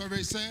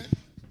 Survey said.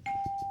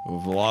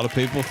 Well, a lot of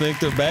people think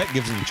their back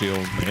gives them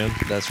chills, man.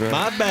 That's right.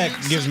 My back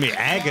gives me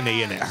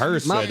agony and it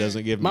hurts, but it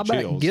doesn't give me My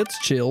back chills. gets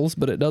chills,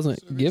 but it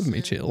doesn't give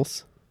me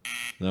chills.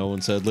 No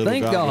one said Little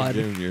Thank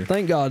Goblin God. Jr.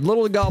 Thank God.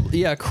 Little Goblin.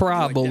 Yeah,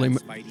 cry, Bully.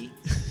 Spidey.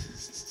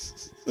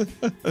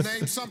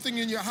 Name something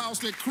in your house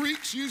that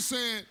creaks. You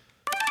said.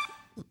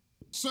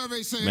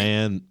 Survey said.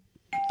 Man,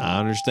 I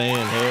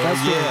understand. Hell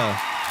That's yeah.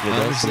 It I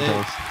does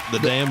understand. sometimes. The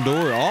damn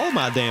door. All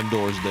my damn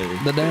doors do.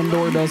 The damn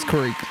door does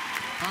creak.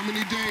 How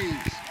many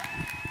days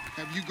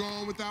have you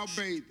gone without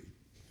bathing?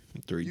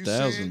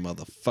 3,000, said-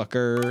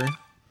 motherfucker.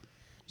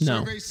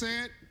 No. Survey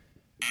said.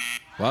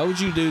 Why would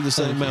you do the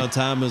same amount of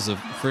time as a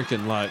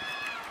freaking, like,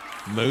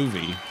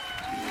 movie?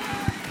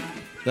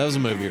 That was a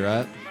movie,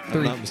 right? If I'm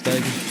Three. not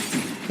mistaken.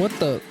 What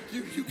the?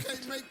 You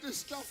can't make this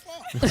stuff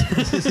up.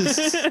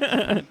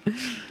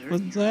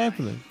 What's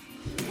happening?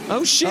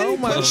 Oh, shit. Oh He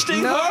my punched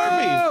Steve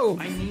Harvey. No!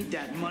 I need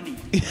that money.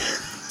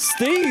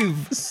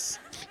 Steve!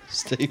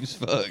 Steve's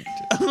fucked.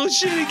 Oh,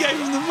 shit. He gave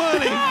him the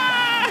money.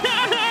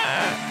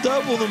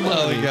 Double the money.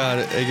 Oh, he got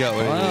it. He got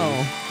what he Wow.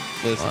 needed.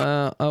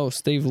 Listen, Oh,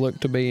 Steve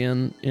looked to be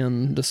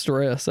in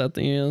distress at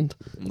the end.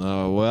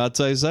 No, well, I'll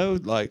tell you so.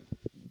 Like,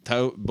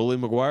 Bully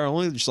McGuire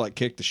only just, like,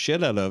 kicked the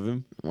shit out of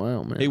him.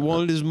 Wow, man. He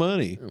wanted his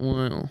money.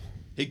 Wow.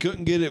 He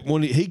couldn't get it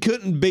when he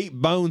couldn't beat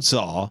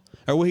Bonesaw.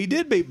 Or well, he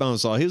did beat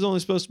Bonesaw. He was only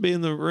supposed to be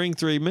in the ring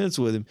 3 minutes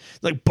with him.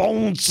 Like,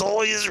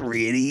 Bonesaw is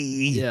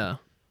ready. Yeah.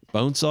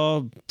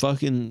 Bonesaw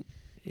fucking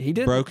He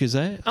did. broke his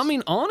ass. I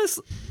mean,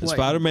 honestly.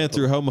 Spider-Man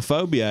threw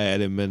homophobia at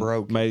him and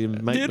made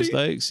him make Did he?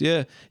 mistakes.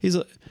 Yeah, he's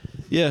like,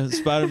 yeah.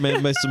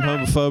 Spider-Man made some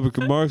homophobic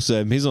remarks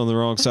at him. He's on the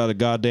wrong side of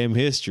goddamn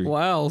history.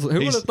 Wow. Who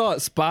would He's- have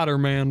thought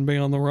Spider-Man be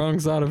on the wrong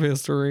side of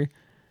history?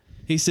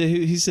 He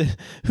said,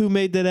 who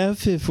made that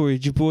outfit for you?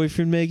 Did your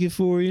boyfriend make it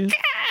for you?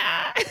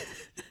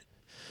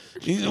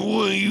 He's like,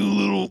 what, you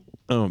little.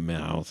 Oh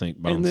man, I don't think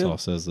And then- Bonesaw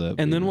says that.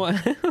 And then what?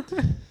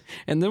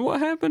 And then what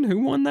happened? Who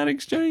won that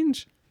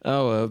exchange?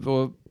 Oh,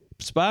 well,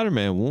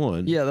 Spider-Man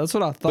won. Yeah, that's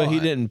what I thought. But he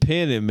didn't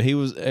pin him.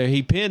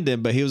 He pinned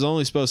him, but he was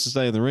only supposed to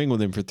stay in the ring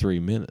with him for 3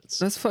 minutes.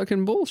 That's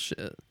fucking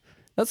bullshit.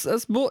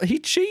 That's bull. He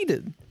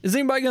cheated. Is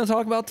anybody going to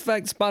talk about the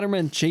fact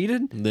Spider-Man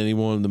cheated? And then he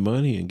wanted the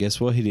money, and guess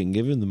what? He didn't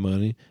give him the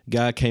money.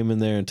 Guy came in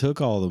there and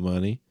took all the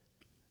money.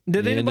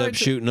 Did He ended anybody up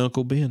shooting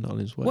Uncle Ben on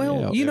his way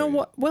Well, out. you know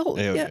what? Well,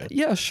 Hell yeah,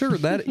 yeah. yeah, sure.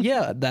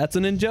 That's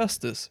an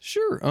injustice.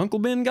 Sure, Uncle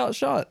Ben got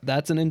shot.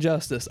 That's an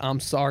injustice.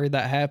 I'm sorry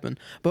that happened.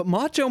 But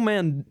Macho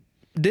Man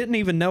didn't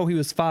even know he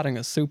was fighting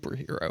a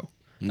superhero.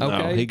 No,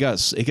 Okay, he got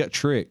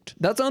tricked.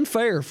 that's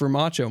unfair for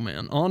Macho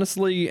Man,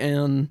 honestly.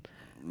 And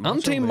I'm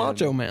Macho Team Man.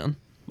 Macho Man.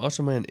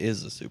 Macho Man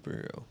is a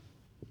superhero.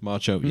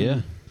 Macho,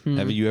 yeah.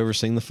 Have you ever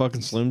seen the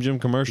fucking Slim Jim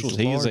commercials?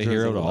 He's He is a larger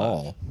hero than to life.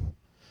 all.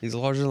 He's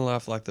larger than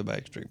life, like the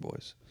Backstreet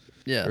Boys.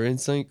 Yeah, Or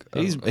NSYNC. I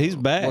He's don't know. he's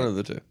back. One of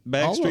the two.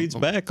 Backstreet's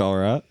them. back, all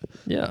right.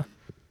 yeah.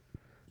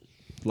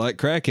 Like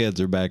crackheads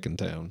are back in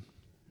town.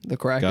 The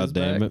crack God is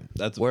damn back. it.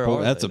 That's Where a,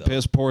 are that's they, a though?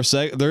 piss poor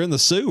sec. They're in the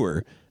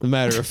sewer, as a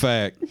matter of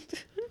fact.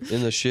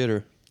 In the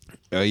shitter.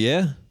 Oh,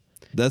 yeah?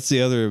 That's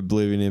the other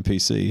Oblivion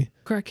NPC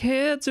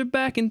Crackheads are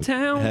back in I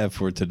town. have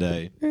for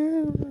today.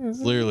 It's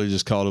literally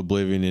just called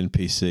Oblivion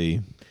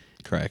NPC.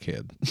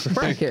 Crackhead.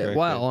 Crackhead.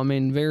 Wow. I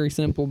mean, very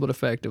simple but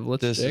effective.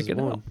 Let's This check is it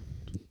one. out.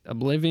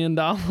 Oblivion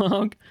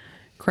dialogue.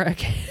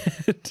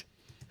 Crackhead.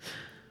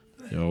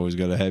 You always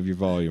got to have your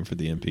volume for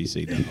the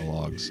NPC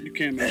dialogues. You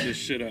can't make this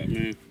shit up,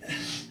 man.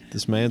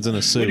 This man's in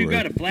a sewer. What, you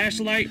got a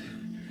flashlight?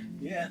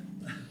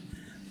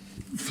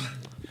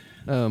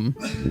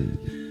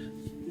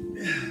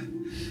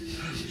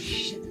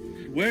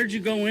 Where'd you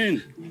go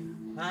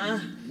in? Huh?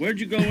 Where'd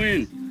you go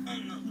in?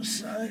 On the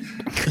side.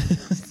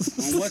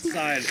 On what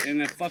side? In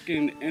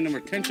the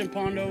retention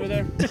pond over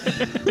there?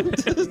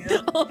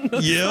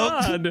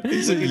 Yep.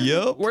 He said,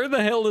 yep. Where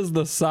the hell is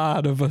the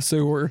side of a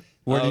sewer?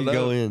 Where I do you don't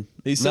go know. in?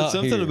 He said Not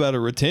something here. about a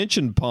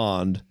retention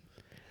pond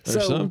or So-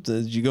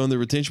 something. Did you go in the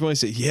retention pond?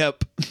 He said,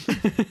 yep.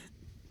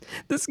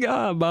 This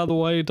guy, by the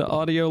way, to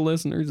audio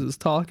listeners, is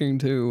talking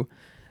to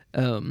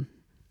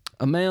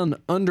a man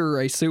under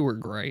a sewer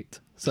grate.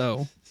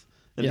 So,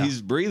 And Yeah.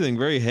 he's breathing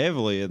very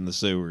heavily in the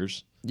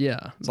sewers.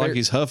 yeah. It's like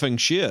he's huffing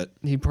shit.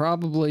 He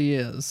probably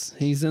is.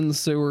 He's in the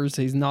sewers.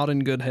 He's not in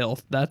good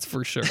health. That's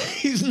for sure.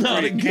 He's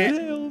not in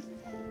good health.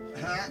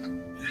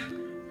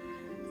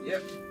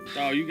 Yep.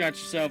 Oh, you got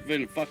yourself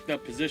in a fucked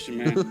up position,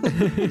 man.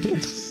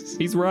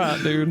 He's right,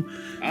 dude.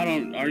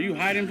 Are you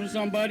hiding from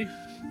somebody?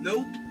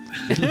 Nope.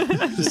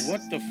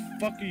 What the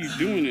fuck are you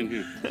doing in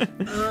here?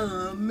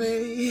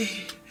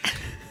 Amazing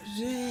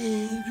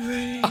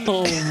grace.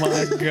 Oh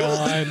my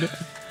god.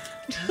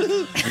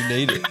 You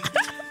need it.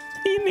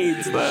 He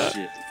needs that.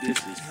 Shit, this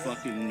is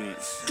fucking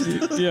nuts.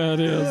 Yeah, it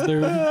is,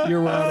 dude.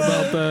 You're right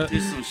about that.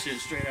 This is some shit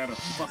straight out of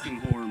a fucking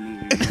horror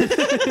movie.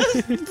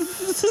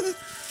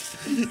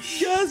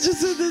 Guys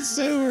just in the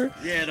sewer.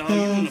 Yeah, dog,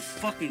 you're in the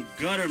fucking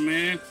gutter,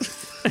 man.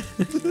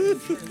 What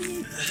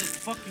the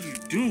fuck are you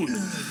doing?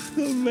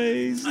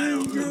 Amazing. I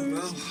don't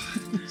know,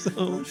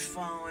 bro. I was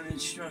following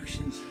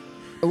instructions.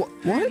 There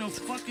ain't What? no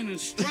fucking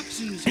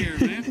instructions here,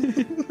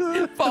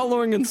 man.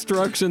 Following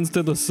instructions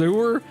to the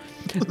sewer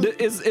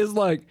is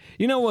like,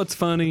 you know what's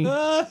funny?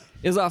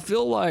 Is I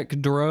feel like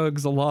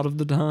drugs a lot of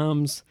the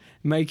times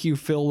make you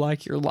feel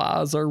like your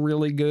lies are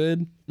really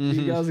good. Do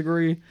you guys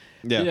agree?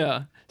 Yeah.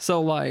 Yeah.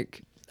 So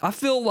like, I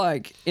feel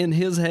like in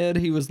his head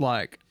he was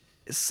like,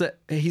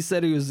 he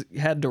said he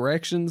had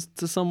directions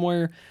to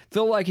somewhere.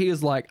 Feel like he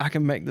was like, I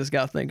can make this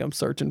guy think I'm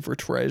searching for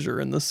treasure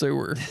in the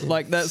sewer.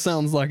 Like that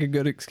sounds like a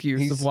good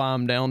excuse of why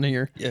I'm down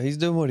here. Yeah, he's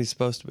doing what he's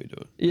supposed to be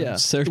doing. Yeah.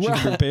 Searching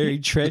for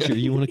buried treasure.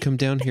 You want to come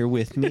down here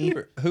with me?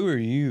 Who are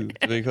you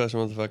to be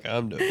questioning what the fuck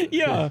I'm doing?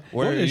 Yeah.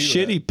 Where What are a you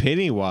shitty at?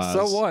 Pennywise.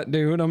 So what,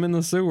 dude? I'm in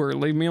the sewer.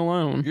 Leave me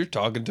alone. You're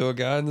talking to a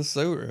guy in the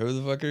sewer. Who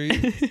the fuck are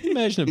you?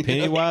 Imagine if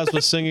Pennywise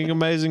was singing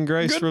Amazing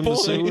Grace from the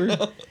point. sewer.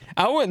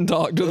 I wouldn't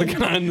talk to the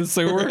guy in the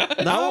sewer.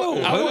 No,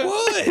 I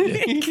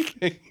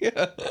would.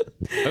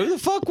 Who the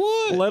fuck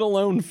would? Let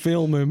alone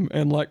film him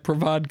and like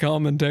provide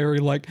commentary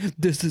like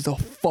this is a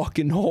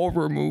fucking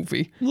horror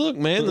movie. Look,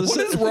 man. What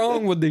is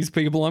wrong with these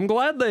people? I'm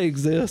glad they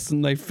exist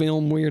and they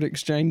film weird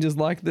exchanges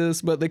like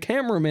this, but the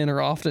cameramen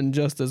are often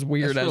just as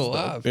weird That's as real the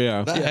life.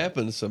 Yeah. That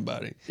happened to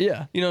somebody.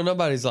 yeah. You know,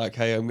 nobody's like,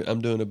 hey,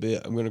 I'm doing a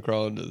bit. I'm going to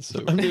crawl into the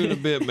sewer. I'm doing a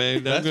bit,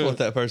 man. That's what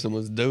that person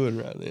was doing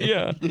right then.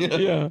 Yeah.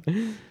 Yeah.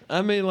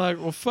 I mean, like,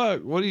 well,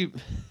 fuck. What do you?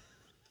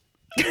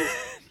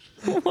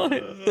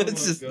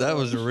 It's just, that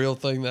was a real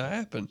thing that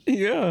happened.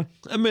 Yeah.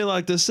 I mean,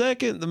 like, the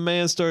second the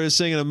man started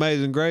singing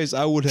Amazing Grace,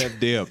 I would have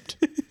dipped.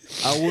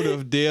 I would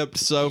have dipped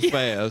so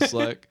fast.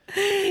 Like,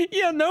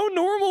 Yeah, no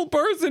normal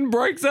person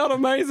breaks out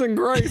Amazing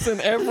Grace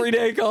in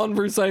everyday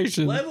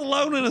conversation. let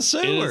alone in a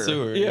sewer. In a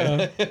sewer.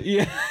 Yeah.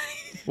 Yeah.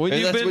 When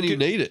And you've that's been when you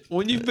need it.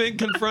 When you've been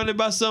confronted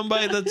by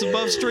somebody that's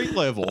above street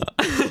level.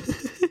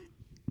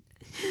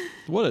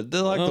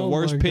 They're like the Oh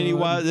worst my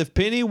Pennywise. If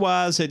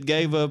Pennywise had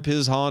gave up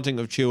his haunting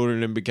of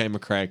children and became a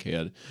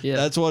crackhead, Yeah.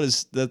 that's what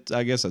is. That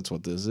I guess that's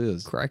what this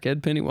is.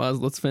 Crackhead Pennywise,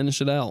 let's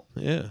finish it out.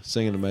 Yeah,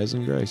 singing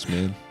Amazing Grace,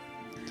 man.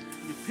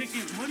 You're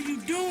picking. What are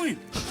you doing?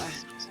 I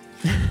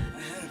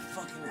had a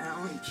fucking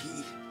Allen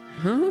key.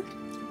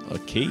 A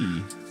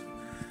key.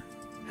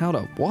 How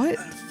to what?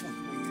 How the fuck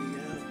am I gonna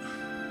get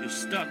out? You're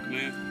stuck,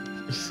 man.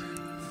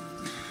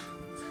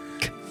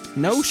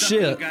 No Stuck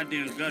in the shit.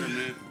 goddamn gutter,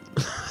 man.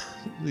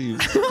 You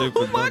stupid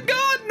Oh my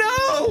god,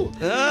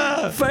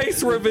 no!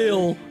 Face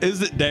reveal.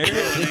 Is it Derek?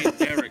 It ain't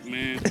Derek,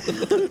 man.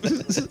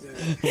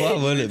 Why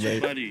wouldn't it be?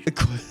 Buddy.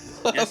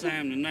 Yes, I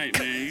am tonight,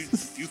 man.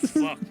 You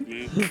fucked,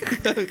 man.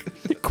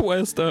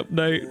 Quest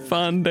update.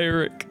 Find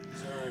Derek.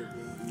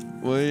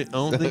 Wait, I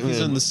don't think he's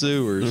in the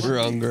sewers. We're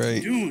on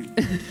great. Doing.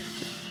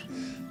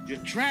 You're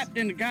trapped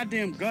in the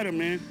goddamn gutter,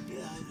 man.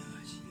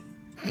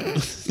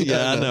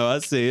 Yeah, I know. I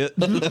see it.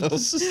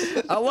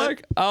 I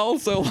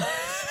also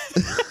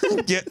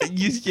yeah,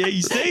 you see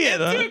it,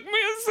 huh? took me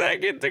a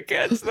second to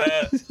catch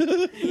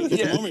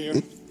that. Over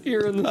here.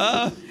 Here in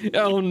the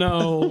oh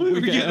no, We're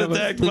can't getting have a-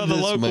 attacked by the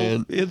This local.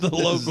 man. In the This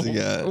is local. the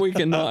guy. we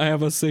cannot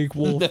have a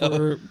sequel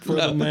for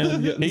the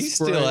man getting He's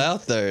sprayed. still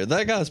out there.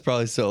 That guy's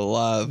probably still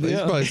alive. He's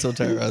Yeah. probably still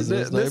terrorizing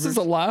his This neighbors. is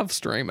a live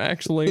stream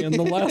actually, and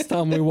the last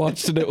time we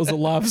watched it, it was a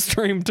live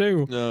stream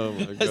too. Oh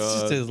my That's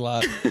just god. his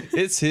life.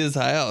 It's his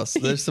house.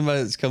 There's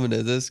somebody that's coming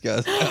to this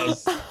guy's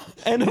house.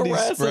 And And he's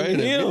harassing spraying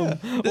him. him.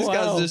 Yeah. This Wow.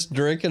 guy's just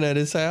drinking at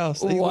his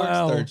house. He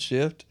Wow. works third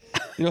shift.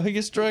 You know, he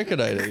gets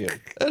drinking at him.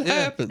 That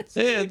happens.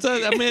 Yeah, it's,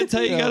 I mean, that's how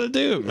you got to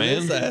do it,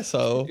 man. This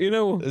asshole You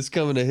know, is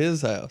coming to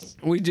his house.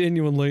 we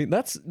genuinely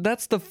that's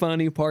the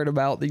funny part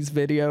about these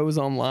videos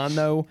online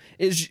though,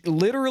 is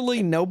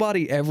literally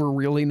nobody ever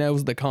really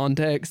knows the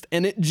context,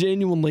 and it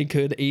genuinely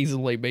could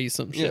easily be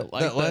some shit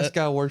like that last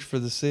guy works for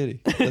the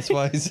city. That's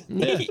why he's.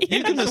 Yeah.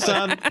 You can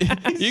assign.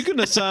 You can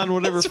assign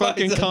whatever That's why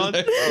fucking he's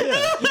under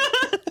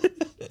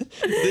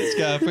This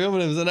guy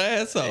filming him is an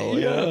asshole.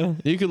 You know?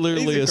 You can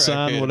literally He's a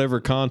assign crackhead. whatever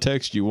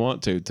context you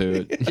want to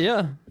it.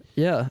 Yeah,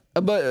 yeah.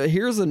 But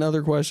here's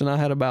another question I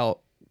had about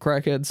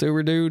Crackhead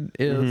Sewer Dude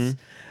is,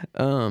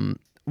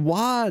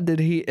 why did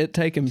it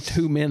take him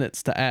 2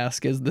 minutes to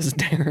ask, is this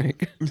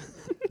Derek?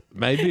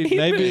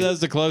 Maybe that's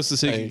the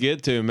closest he could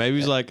get to. Maybe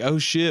he's like, oh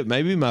shit,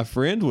 maybe my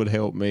friend would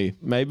help me.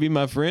 Maybe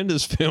my friend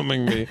is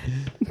filming me.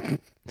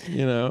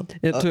 You know,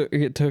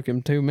 It took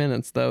him 2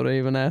 minutes though to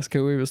even ask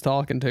who he was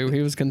talking to.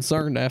 He was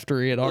concerned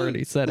after he had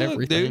already said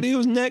everything. dude, he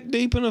was neck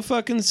deep in a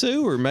fucking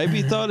sewer.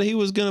 Maybe he thought he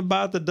was gonna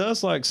bite the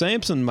dust like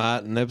Samson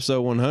might in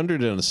episode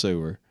 100 in a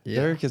sewer.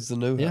 Derek is the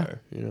new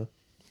hire, you know.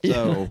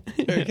 So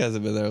Derek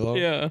hasn't been there long.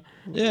 Yeah.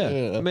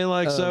 yeah, I mean,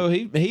 like, so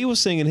he was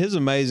singing his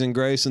Amazing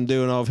Grace and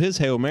doing all of his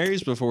Hail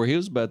Marys before he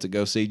was about to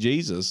go see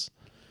Jesus.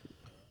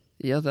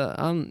 Yeah,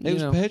 He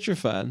was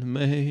petrified.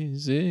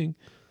 Amazing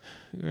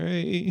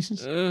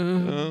Grace,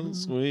 oh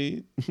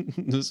sweet,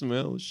 the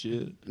smell of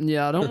shit.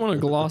 Yeah, I don't want to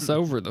gloss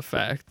over the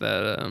fact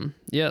that,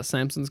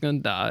 Samson's going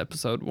to die,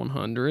 episode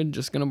 100.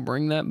 Just going to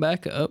bring that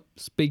back up.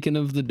 Speaking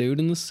of the dude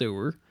in the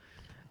sewer.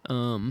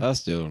 I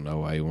still don't know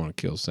why you want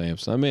to kill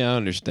Samson. I mean, I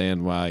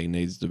understand why he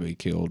needs to be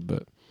killed,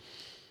 but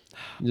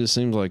it just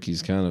seems like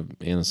he's kind of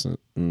innocent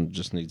and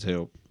just needs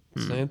help.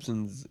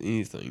 Samson's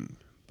anything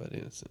but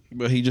innocent.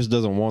 But he just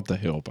doesn't want the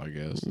help, I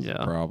guess. Is Yeah.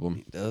 the problem.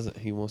 He doesn't.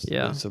 He wants to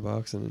Yeah. do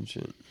Suboxone and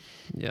shit.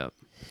 Yep.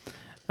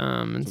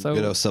 And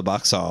Good old so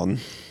Suboxone.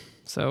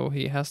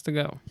 he has to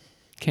go.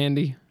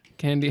 Candy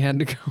had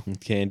to go.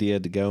 Candy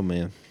had to go,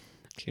 man.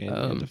 Candy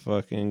had to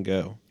fucking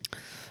go.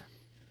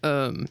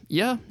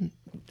 Yeah.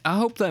 I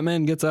hope that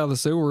man gets out of the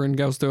sewer and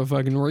goes to a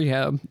fucking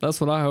rehab. That's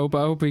what I hope.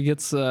 I hope he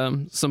gets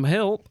some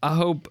help. I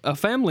hope a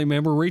family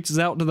member reaches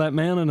out to that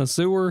man in a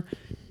sewer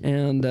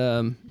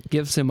and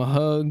gives him a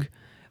hug.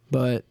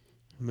 But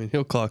I mean,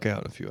 he'll clock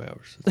out in a few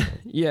hours.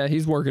 yeah,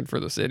 he's working for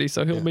the city,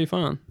 so he'll be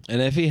fine.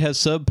 And if he has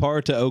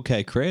subpar to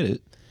okay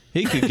credit,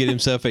 he could get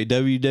himself a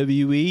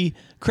WWE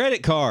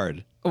credit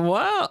card.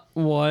 Wow.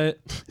 What?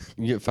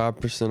 You get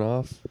 5%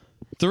 off.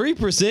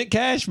 3%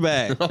 cash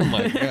back. Oh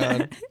my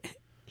god.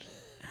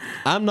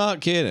 I'm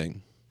not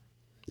kidding.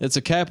 It's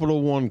a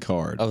Capital One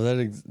card. Oh, there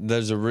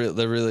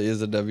really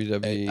is a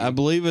WWE. I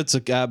believe it's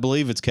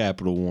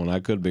Capital One. I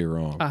could be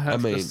wrong. I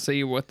have mean, to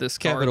see what this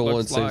card Capital One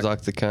looks seems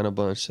like the kind of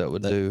bunch that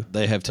would do.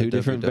 They have two a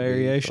different WWE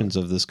variations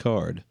of this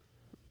card.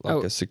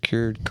 like a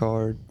secured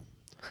card.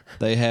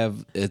 They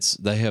have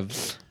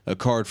a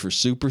card for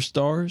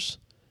superstars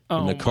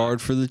and a card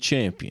for the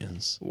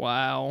champions.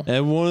 Wow.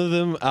 And one of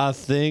them, I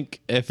think,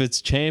 if it's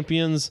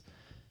champions,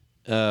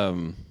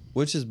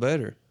 Which is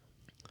better?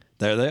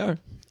 there they are.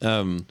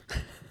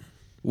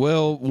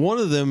 Well, one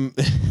of them,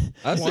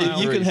 I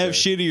see you can have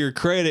shittier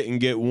credit and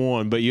get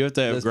one, but you have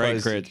to have That's great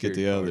probably credit to get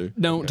the secured other.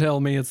 Don't tell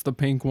me it's the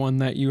pink one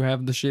that you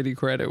have the shitty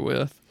credit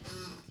with.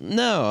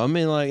 No, I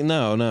mean, like,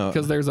 no.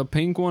 Because there's a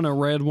pink one, a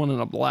red one,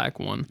 and a black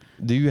one.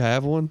 Do you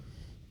have one?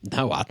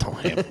 No, I don't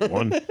have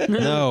one.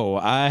 No,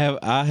 I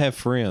have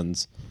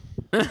friends.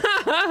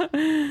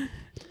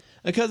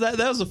 Because that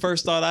was the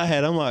first thought I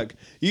had. I'm like,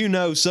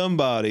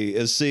 somebody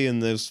is seeing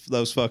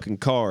those fucking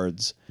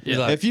cards. Yeah.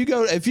 Like-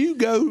 If you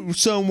go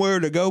somewhere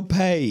to go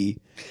pay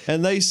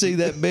and they see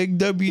that big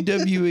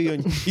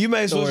WWE, you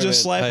may as well Don't worry,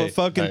 just man. slap a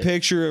fucking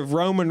picture of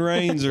Roman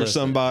Reigns or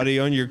somebody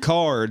on your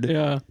card.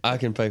 Yeah. I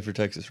can pay for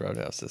Texas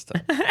Roadhouse this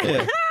time.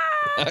 Yeah.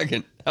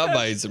 I'll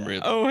buy you some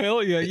ribs. Oh,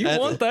 hell yeah. You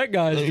want that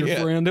guy as your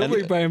Yeah. friend. He'll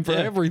be paying for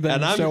everything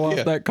And to I'm- show off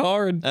yeah. that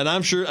card. And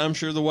I'm sure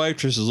the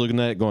waitress is looking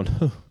at it going,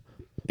 huh.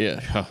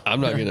 Yeah,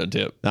 I'm not getting a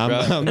tip. I'm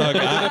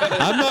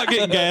not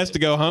getting gas to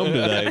go home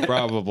today,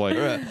 probably.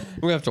 We're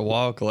gonna have to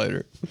walk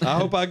later. I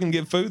hope I can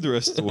get food the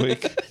rest of the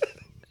week.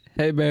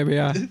 Hey, baby,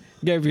 I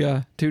gave you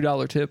a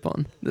 $2 tip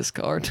on this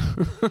card.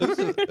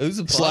 Who's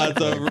a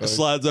Slides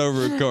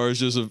over a car. It's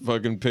just a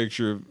fucking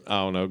picture of, I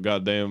don't know,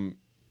 goddamn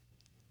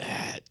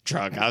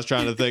truck. I was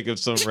trying to think of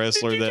some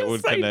wrestler that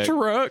would Say connect.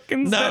 truck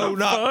instead No, of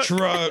not fuck.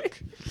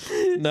 truck.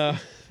 No,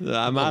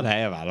 I might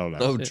have. I don't know.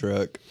 No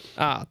truck.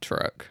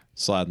 Truck.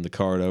 Sliding the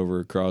card over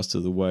across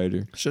to the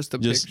waiter. It's just a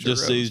Just picture of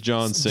sees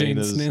John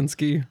Gene Cena's.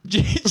 Snitsky.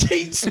 Gene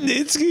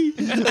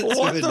Snitsky?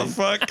 What the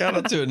fuck?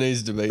 That's who it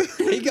needs to be.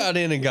 He got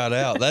in and got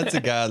out. That's a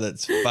guy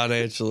that's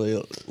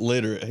financially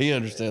literate. He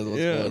understands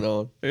what's going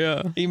on.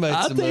 Yeah. He made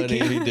I some think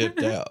money and he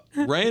dipped out.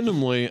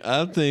 Randomly,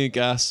 I think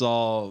I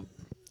saw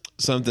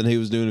something he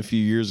was doing a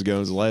few years ago. It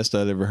was the last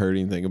I'd ever heard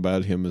anything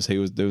about him. Is he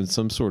was doing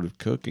some sort of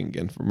cooking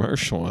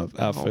infomercial.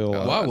 I feel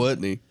like. Why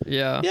wouldn't he?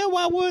 Yeah. Yeah,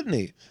 why wouldn't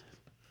he?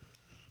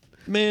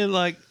 Man,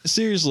 like,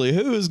 seriously,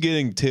 who is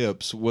getting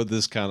tips with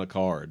this kind of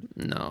card?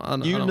 No, I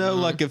don't You know. know,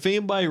 like, if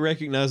anybody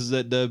recognizes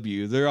that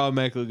W, they're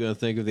automatically going to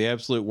think of the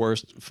absolute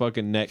worst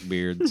fucking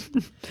neckbeards.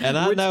 And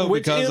I know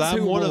Which because is I'm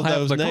who one will of have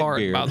those the card,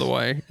 neckbeards. by the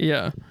way.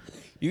 Yeah.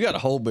 You got a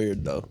whole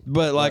beard though.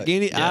 But like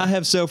Like, I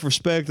have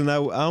self-respect, and I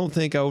don't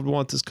think I would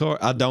want this card.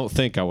 I don't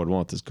think I would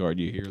want this card.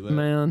 You hear that?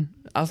 Man,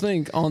 I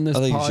think on this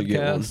I think you should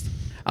get one. podcast,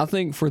 I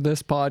think for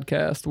this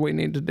podcast, we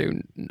need to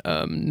do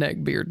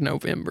Neckbeard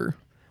November,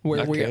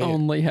 where I we can't.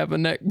 only have a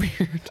neck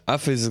beard. I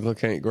physically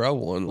can't grow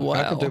one.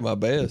 Like, I can Wow. do my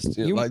best.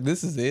 You- Like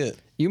this is it.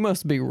 You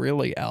must be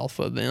really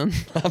alpha then.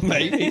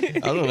 Maybe. I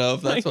don't know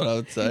if that's what I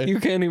would say.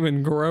 You can't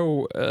even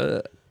grow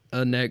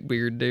a neck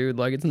beard, dude.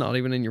 Like, it's not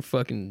even in your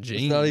fucking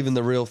genes. It's not even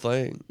the real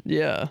thing.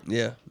 Yeah.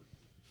 Yeah.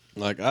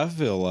 Like I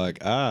feel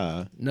like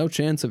No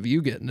chance of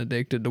you getting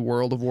addicted to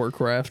World of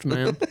Warcraft,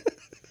 man.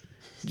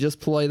 Just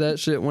play that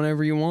shit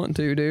whenever you want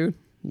to, dude.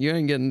 You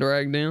ain't getting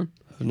dragged in.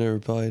 I've never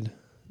played.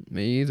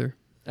 Me either.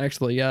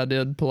 Actually, yeah, I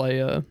did play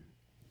an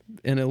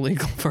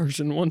illegal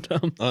version one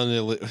time.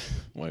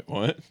 Wait,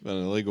 what? An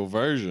illegal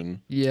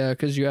version? Yeah,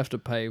 because you have to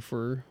pay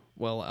for.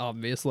 Well,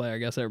 obviously, I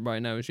guess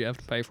everybody knows you have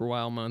to pay for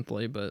WoW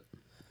monthly, but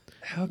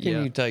How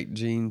can you take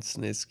Gene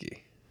Snitsky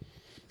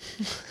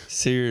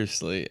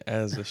seriously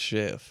as a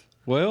chef?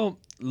 Well,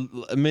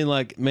 I mean,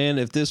 like, man,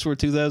 if this were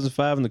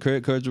 2005 and the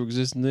credit cards were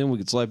existing then, we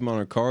could slap them on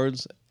our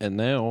cards. And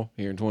now,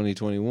 here in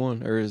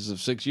 2021, or as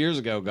of 6 years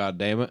ago, God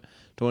damn it,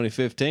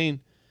 2015,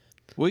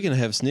 we can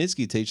have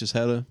Snitsky teach us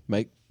how to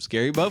make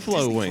scary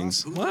buffalo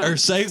wings. Or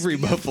savory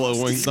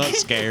buffalo wings, not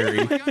scary.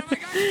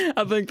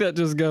 I think that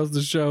just goes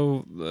to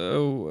show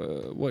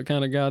what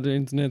kind of guy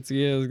Gene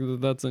Snitsky is, because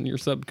that's in your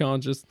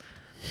subconscious.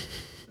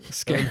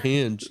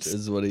 Unhinged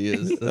is what he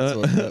is. That's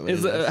what that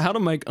means. Is how to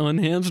make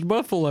unhinged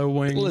buffalo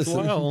wings?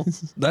 Listen, Wow.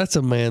 that's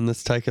a man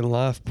that's taken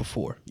life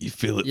before. You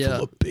fill it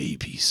full of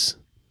babies.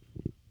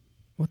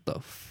 What the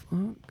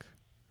fuck?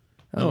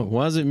 Oh,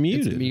 why is it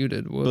muted? It's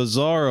muted.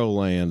 Bizarro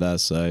land, I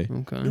say.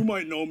 Okay. You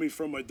might know me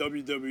from my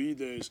WWE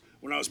days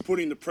when I was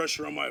putting the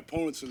pressure on my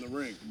opponents in the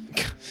ring.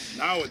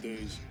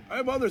 Nowadays, I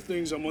have other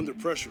things I'm under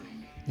pressure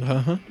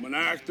on. I'm an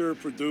actor,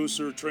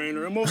 producer,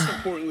 trainer, and most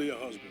importantly, a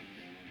husband.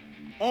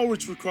 All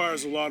which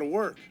requires a lot of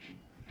work.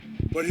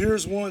 But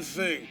here's one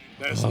thing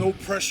that has no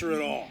pressure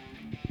at all.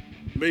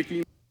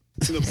 Making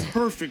the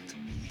perfect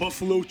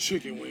buffalo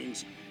chicken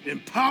wings in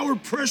Power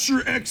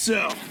Pressure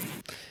XL.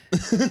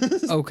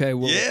 Okay,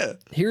 well, Yeah.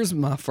 here's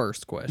my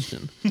first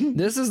question.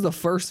 This is the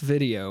first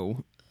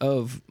video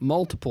of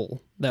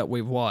multiple that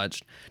we've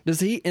watched.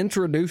 Does he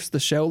introduce the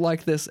show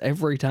like this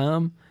every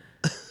time?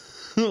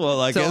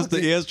 Well, I guess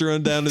he has to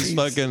run down his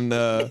fucking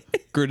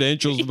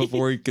credentials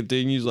before he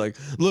continues. Like,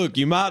 look,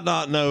 you might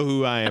not know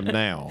who I am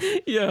now,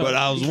 but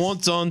I was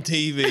once on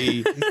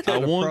TV. I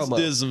once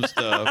did some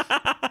stuff,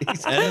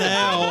 and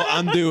now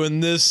I'm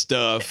doing this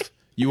stuff.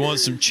 You want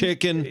some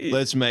chicken?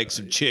 Let's make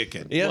some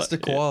chicken. He has to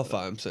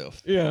qualify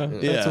himself. Yeah,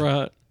 that's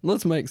right.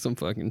 Let's make some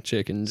fucking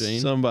chicken, Gene.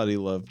 Somebody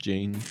love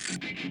Gene.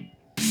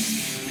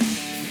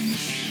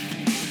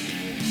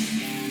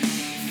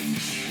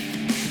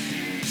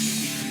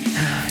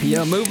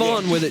 Yeah, move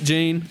on with it,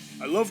 Gene.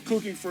 I love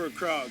cooking for a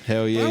crowd.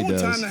 Hell yeah, I he want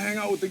does. time to hang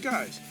out with the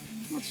guys.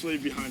 Not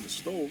slave behind the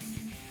stove.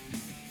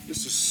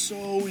 This is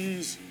so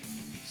easy.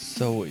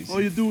 So easy. All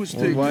you do is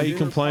Well, take why the are you inner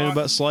complaining pot,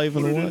 about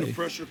slaving put it in away? the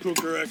pressure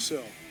cooker XL.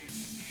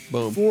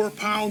 Boom. 4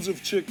 pounds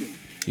of chicken.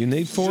 You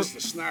need It's 4. just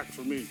a snack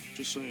for me.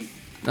 Just saying.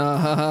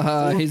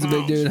 He's a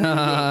big dude.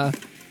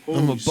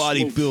 I'm a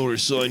bodybuilder,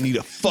 so I need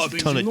a fuck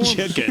ton of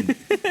chicken.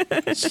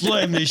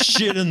 Slam this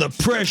shit in the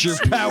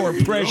power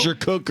pressure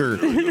cooker.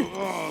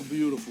 Oh,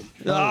 beautiful.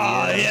 Oh,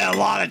 yeah, a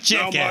lot of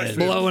Now my chicken. favorite.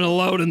 Blowing a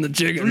load in the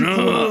chicken.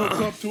 3/4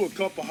 cup to a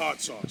cup of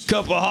hot sauce.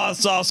 Cup of hot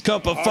sauce,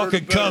 cup of Harder,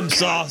 fucking better. cum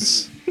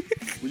sauce.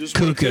 We just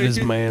wanna Cooking take is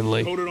it,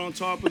 manly. Coat it on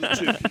top of the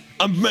chicken.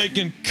 I'm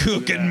making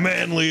cooking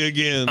manly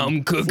again.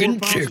 I'm 4 cooking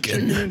pounds of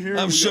chicken. in here.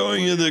 I'm We got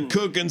showing you the plenty of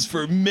room. cooking's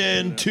for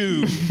men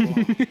too.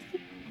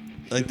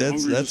 Like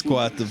that's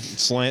quite the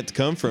slant to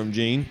come from,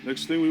 Gene.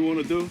 Next thing we want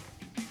to do,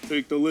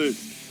 take the lid.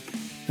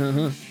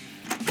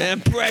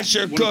 And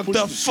pressure Wanna cook push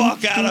the the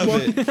fuck soup out of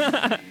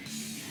button? it.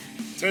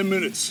 10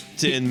 minutes.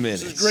 10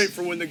 This is minutes. great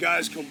for when the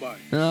guys come by.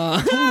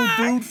 Total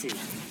dude food.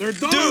 They're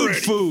done Dude already.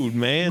 food,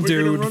 man.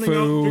 Quicker than Dude running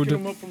food. Out, picking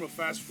them up from a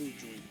fast food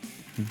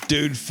joint.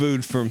 Dude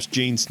food from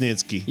Gene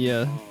Snitsky.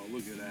 Yeah. Oh,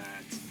 look at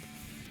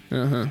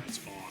that. That's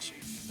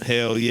awesome.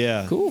 Hell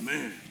yeah. Cool.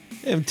 Man.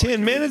 Have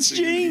 10 minutes,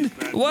 Gene?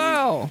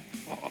 Wow.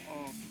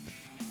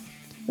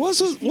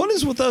 What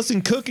is with us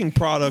in cooking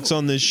products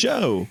on this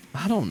show?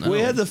 I don't know. We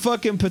had the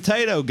fucking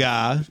potato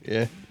guy.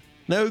 Yeah.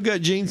 Now we've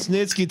got Gene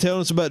Snitsky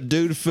telling us about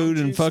dude food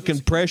and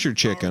fucking pressure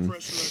chicken. Power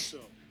Pressure XL.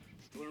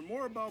 To learn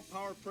more about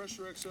Power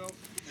Pressure XL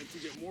and to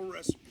get more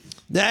recipes.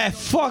 Ah,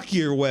 fuck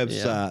your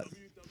website.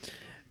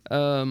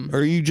 Or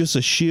are you just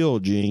a shill,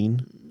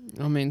 Gene?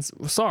 I mean,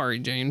 sorry,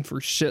 Gene,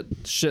 for shit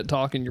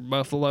talking your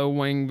buffalo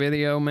wing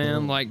video,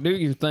 man. Like, do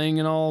your thing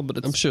and all, but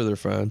it's I'm sure they're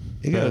fine.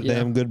 You got a Yeah.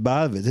 damn good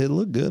bite of it. It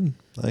looked good.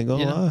 I ain't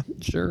gonna lie.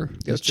 sure. Go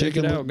This check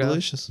chicken it out, looked guys.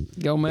 delicious.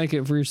 Go make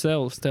it for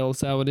yourselves. Tell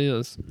us how it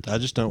is. I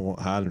just don't want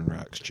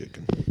Heidenreich's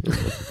chicken.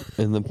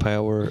 In the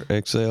Power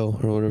XL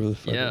or whatever the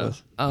fuck it Yeah.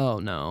 was. Oh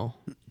no,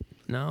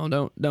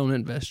 don't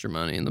invest your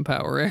money in the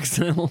Power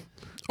XL.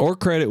 Or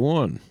Credit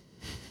One.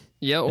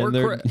 Yeah, or And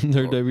their or-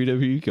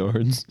 WWE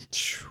cards.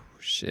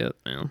 Shit,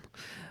 man.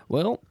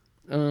 Well,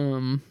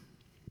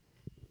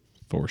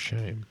 For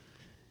shame.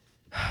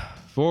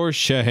 For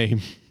shame.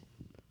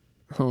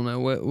 I don't know.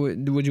 What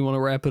would you want to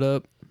wrap it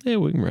up? Yeah,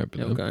 we can wrap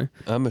it up. Okay.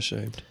 I'm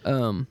ashamed. We've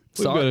got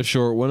Sorry. a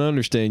short one. I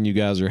understand you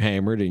guys are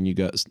hammered and you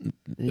got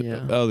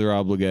Yeah. other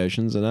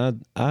obligations,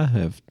 and I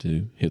have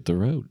to hit the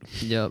road.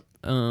 Yep.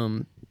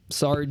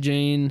 Sorry,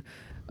 Gene.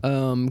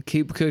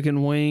 Keep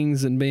cooking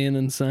wings and being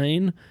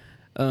insane.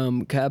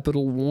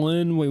 Capital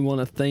One, we want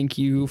to thank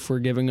you for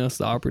giving us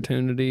the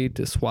opportunity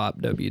to swap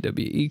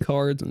WWE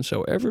cards and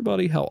show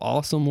everybody how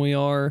awesome we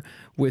are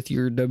with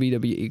your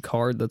WWE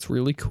card. That's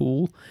really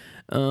cool.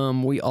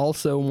 We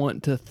also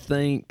want to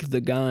thank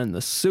the guy in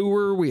the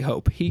sewer. We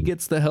hope he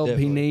gets the help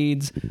he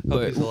needs.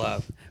 Hope he's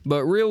alive.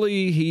 But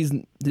really,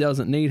 he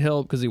doesn't need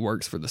help because he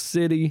works for the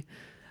city.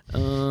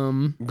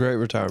 Great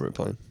retirement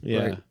plan.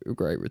 Yeah.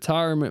 Great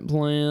retirement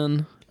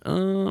plan.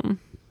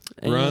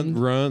 And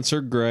Runts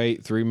are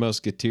great. Three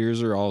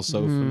Musketeers are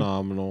also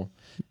phenomenal.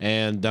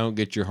 And don't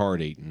get your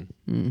heart eaten.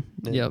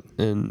 Yep.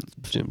 And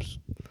Jim's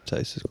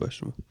taste is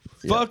questionable.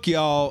 Fuck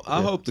y'all.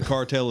 I hope the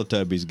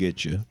Carteletubbies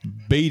get you.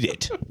 Beat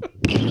it.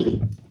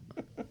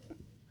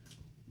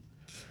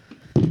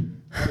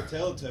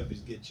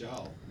 Carteletubbies get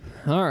y'all.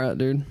 All right,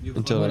 dude.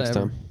 Until next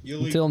time.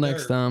 Until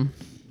next time.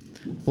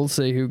 We'll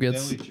see who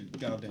gets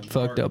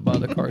fucked up by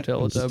the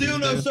cartel of Still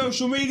no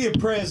social media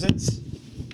presence.